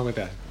nothing wrong with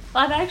that.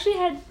 Well, I've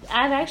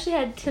actually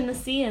had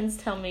Tennesseans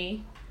tell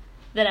me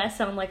that I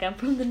sound like I'm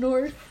from the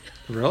north.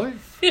 Really?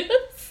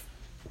 Yes.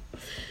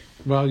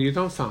 Well, you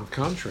don't sound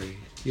country.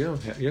 You're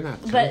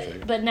not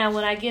country. But now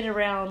when I get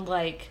around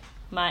like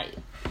my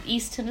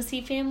East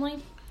Tennessee family,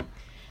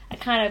 I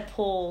kind of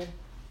pull.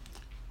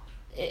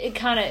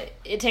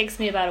 It takes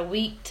me about a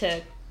week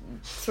to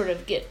sort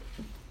of get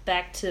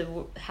back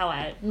to how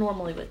I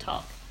normally would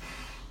talk.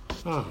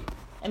 Oh.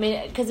 I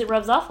mean, because it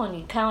rubs off on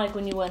you, kind of like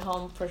when you went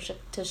home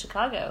to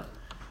Chicago.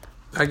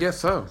 I guess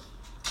so.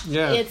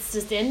 Yeah. It's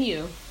just in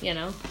you, you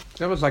know.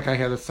 That was like I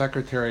had a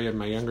secretary in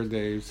my younger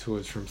days who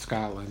was from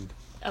Scotland.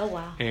 Oh,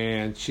 wow.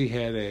 And she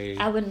had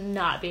I would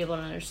not be able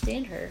to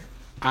understand her.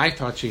 I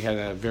thought she had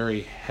a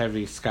very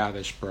heavy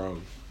Scottish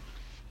brogue.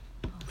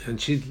 And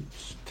she'd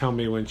tell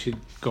me when she'd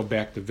go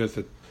back to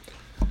visit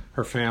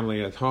her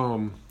family at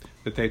home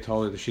that they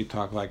told her that she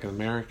talked like an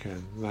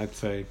American. And I'd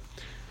say,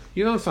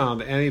 you don't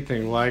sound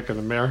anything like an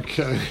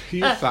American.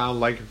 You sound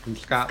like you're from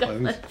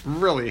Scotland. It's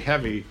really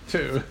heavy,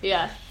 too.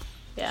 Yeah.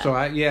 So,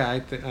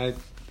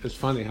 it's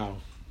funny how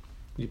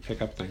you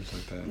pick up things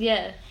like that.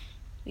 Yeah.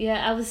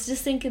 Yeah, I was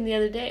just thinking the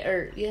other day,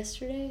 or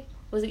yesterday.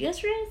 Was it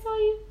yesterday I saw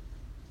you?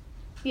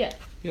 Yeah.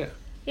 Yeah.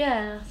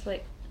 Yeah, it's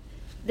like,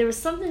 there was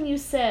something you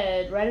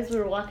said right as we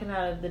were walking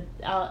out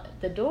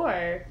the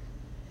door,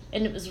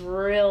 and it was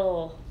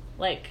real,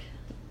 like,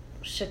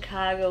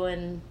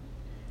 Chicagoan,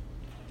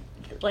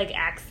 like,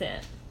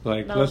 accent.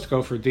 Like, let's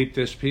go for deep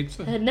dish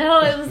pizza?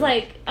 No, it was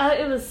like,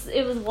 it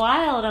was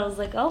wild. I was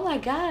like, oh my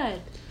God.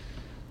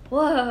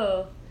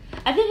 Whoa.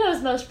 I think I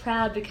was most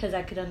proud because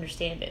I could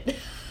understand it.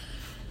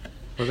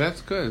 Well,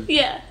 that's good.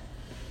 Yeah.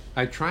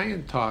 I try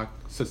and talk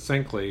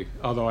succinctly,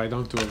 although I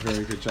don't do a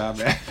very good job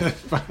at it.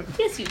 But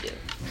yes, you do.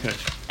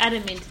 I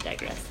didn't mean to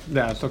digress.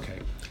 No, it's okay.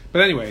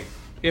 But anyway,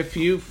 if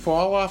you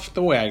fall off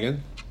the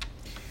wagon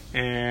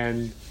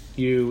and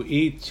you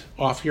eat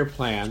off your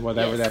plan,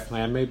 whatever that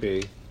plan may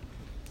be,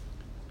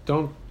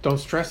 don't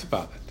stress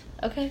about it.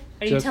 Okay.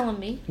 Are you telling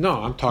me? No,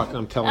 I'm telling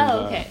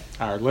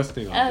our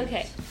listening audience.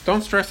 Okay.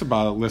 Don't stress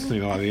about it,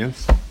 listening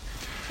audience.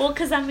 Well,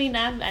 because I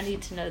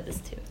need to know this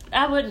too.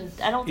 I don't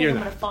think I'm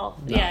going to fall.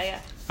 No. Yeah.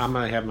 I'm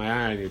going to have my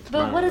eye on you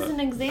tomorrow. But what is an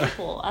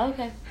example?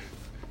 Okay.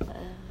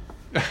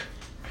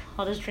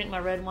 I'll just drink my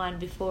red wine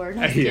before.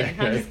 No, I'm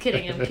just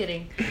kidding. I'm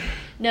kidding.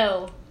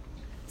 No.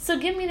 So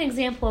give me an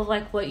example of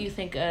like what you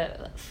think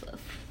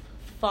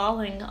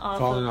falling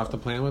off the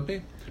plan would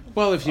be?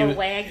 Well, if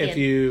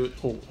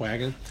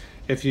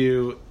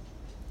you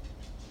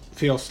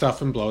feel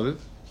stuffed and bloated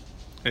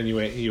and you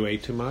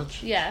ate too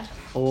much. Yeah.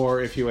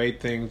 Or if you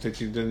ate things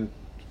that you didn't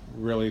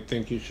really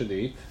think you should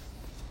eat.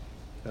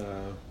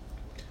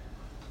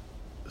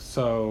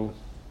 So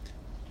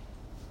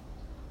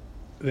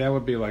that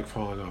would be like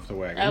falling off the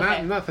wagon.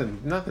 Okay.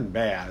 Nothing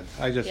bad.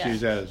 I just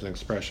use that as an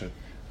expression.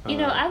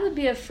 I would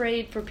be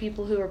afraid for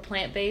people who are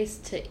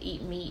plant-based to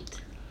eat meat.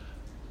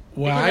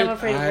 Well, because I'm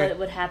afraid what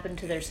would happen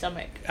to their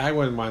stomach. I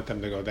wouldn't want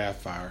them to go that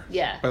far.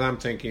 Yeah. But I'm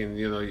thinking,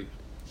 you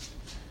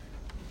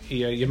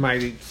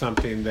might eat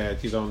something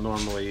that you don't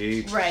normally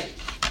eat. Right.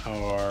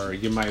 Or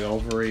you might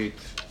overeat.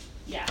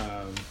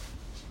 Yeah.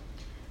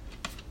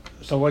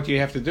 So what you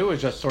have to do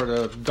is just sort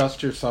of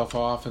dust yourself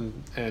off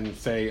and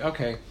say,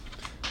 okay,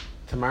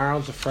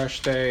 tomorrow's a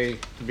fresh day,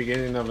 the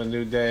beginning of a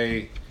new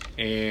day,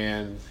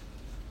 and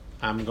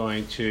I'm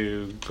going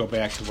to go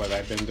back to what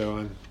I've been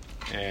doing,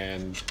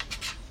 and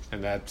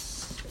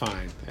that's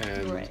fine,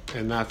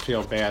 and not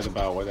feel bad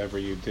about whatever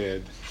you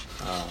did,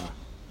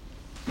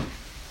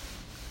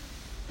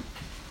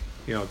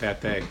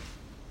 that day.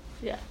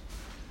 Yeah.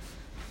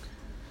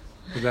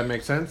 Does that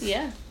make sense?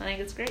 Yeah, I think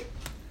it's great.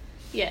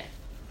 Yeah.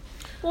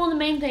 Well, the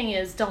main thing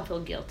is don't feel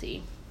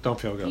guilty. Don't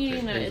feel guilty.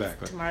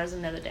 Exactly. Tomorrow's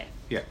another day.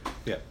 Yeah,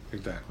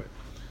 exactly.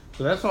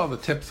 So that's all the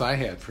tips I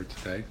had for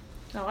today.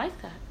 I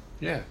like that.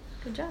 Yeah.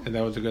 Good job. And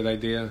that was a good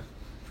idea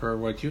for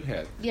what you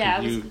had.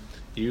 Yeah.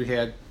 You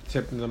had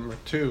tip number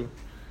 2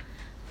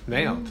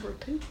 nailed. Number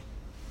 2?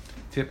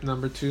 Tip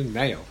number 2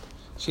 nailed.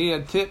 She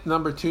had tip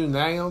number 2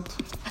 nailed.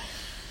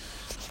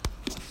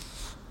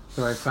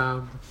 Do I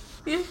sound?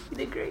 Yeah, you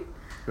did great.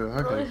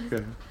 Okay,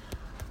 good.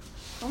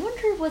 I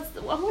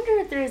wonder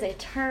if there is a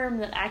term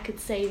that I could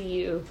say to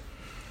you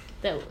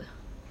that,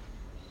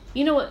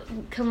 you know what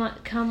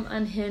come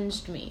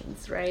unhinged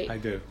means, right? I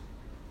do.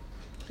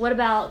 What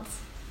about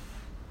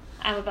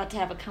I'm about to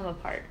have a come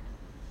apart?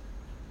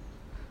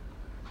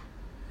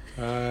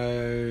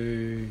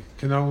 I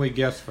can only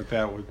guess what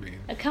that would mean.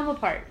 A come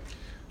apart.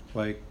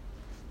 Like,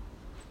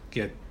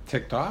 get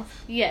ticked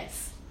off?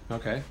 Yes.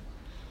 Okay.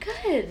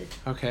 Good.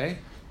 Okay.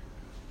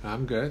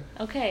 I'm good.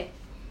 Okay.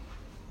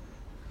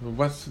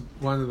 What's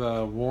one of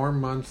the warm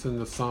months in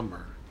the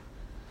summer?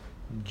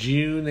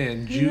 June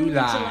and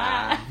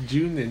July.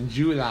 June and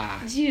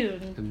July.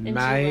 June and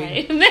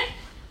May. July.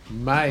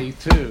 May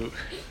too.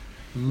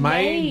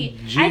 May.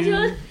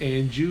 June,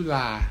 and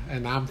July.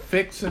 And I'm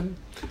fixing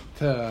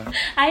to...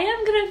 I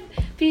am going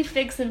to be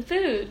fixing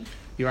food.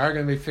 You are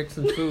going to be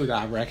fixing food,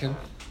 I reckon.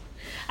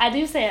 I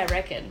do say I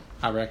reckon.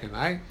 I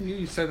reckon.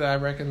 You said that I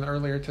reckon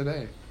earlier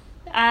today.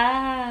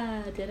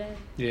 Ah, did I?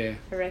 Yeah.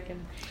 I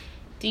reckon.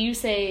 Do you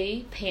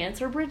say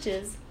pants or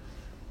breeches?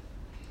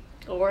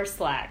 Or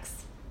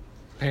slacks?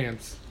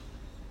 Pants.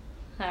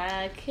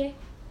 Okay.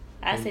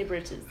 I say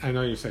breeches. I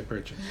know you say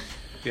breeches.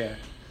 Yeah.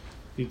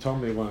 You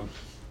told me once.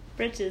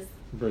 Breeches.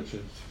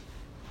 Breeches.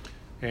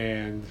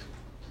 And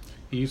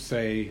you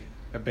say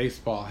a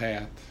baseball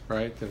hat,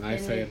 right? And I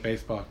say a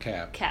baseball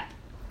cap. Cap.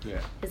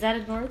 Yeah. Is that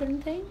a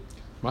northern thing?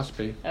 Must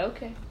be.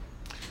 Okay.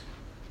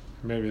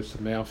 Maybe it's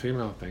a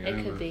male-female thing.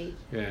 It could be.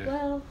 Yeah.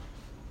 Well,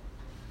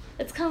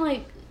 it's kind of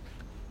like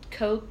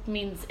Coke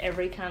means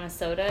every kind of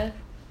soda.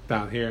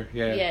 Down here,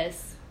 yeah.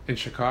 Yes. In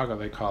Chicago,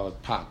 they call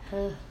it pop,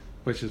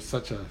 which is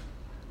such a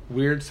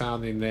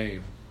weird-sounding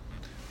name.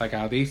 Like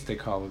out east, they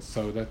call it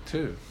soda,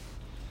 too.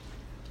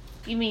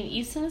 You mean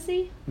East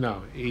Tennessee?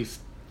 No,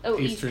 Eastern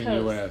East Coast.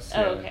 U.S.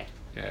 Oh, yeah. okay.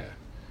 Yeah.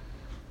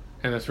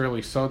 And it's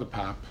really soda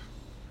pop.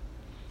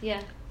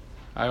 Yeah.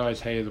 I always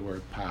hated the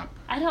word pop.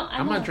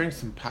 I'm going to drink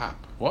some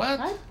pop. What?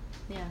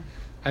 Yeah.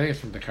 I think it's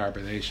from the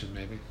carbonation,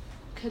 maybe.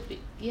 Could be.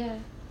 Yeah.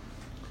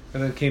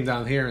 And then it came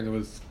down here and it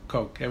was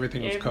Coke.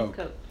 Everything was Coke.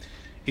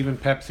 Even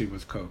Pepsi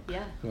was Coke.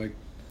 Yeah. Like,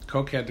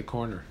 Coke had the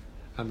corner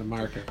on the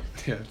market.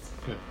 Yes.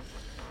 Yeah.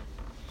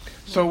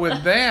 So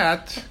with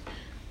that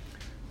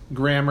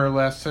grammar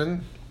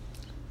lesson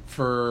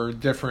for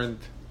different...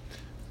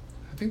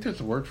 I think there's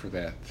a word for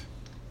that.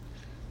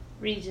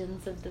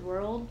 Regions of the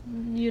world.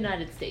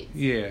 United States.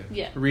 Yeah.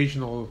 Yeah.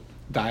 Regional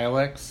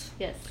dialects.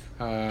 Yes.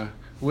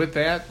 With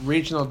that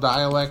regional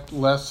dialect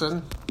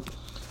lesson,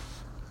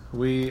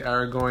 we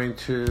are going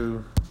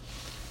to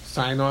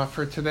sign off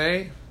for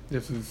today.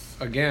 This is,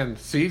 again,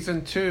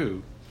 Season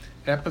 2,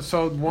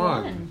 Episode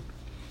 1.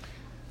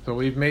 So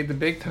we've made the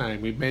big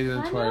time. We've made it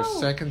into our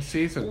second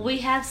season. We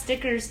have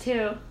stickers,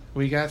 too.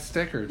 We got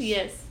stickers.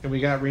 Yes. And we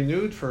got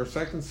renewed for a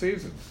second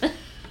season.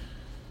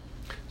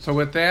 So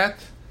with that,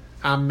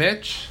 I'm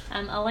Mitch.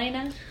 I'm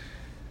Alayna.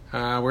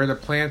 We're the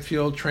Plant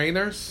Fuel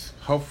Trainers.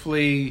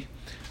 Hopefully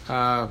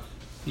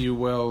you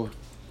will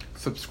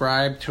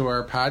subscribe to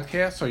our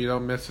podcast so you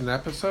don't miss an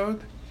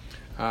episode,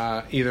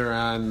 either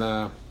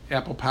on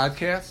Apple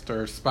Podcast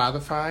or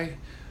Spotify.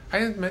 I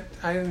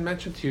didn't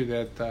mention to you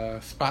that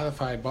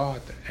Spotify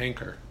bought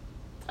Anchor.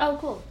 Oh,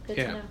 cool. Good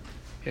to know.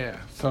 Yeah.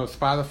 So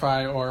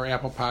Spotify or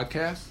Apple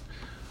Podcasts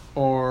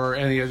or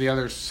any of the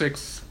other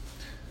 6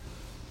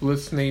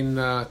 listening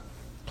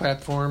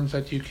platforms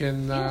that you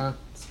can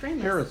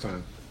hear us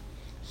on.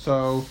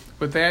 So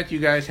with that, you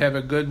guys have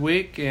a good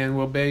week, and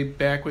we'll be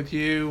back with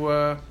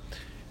you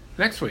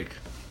next week.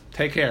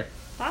 Take care.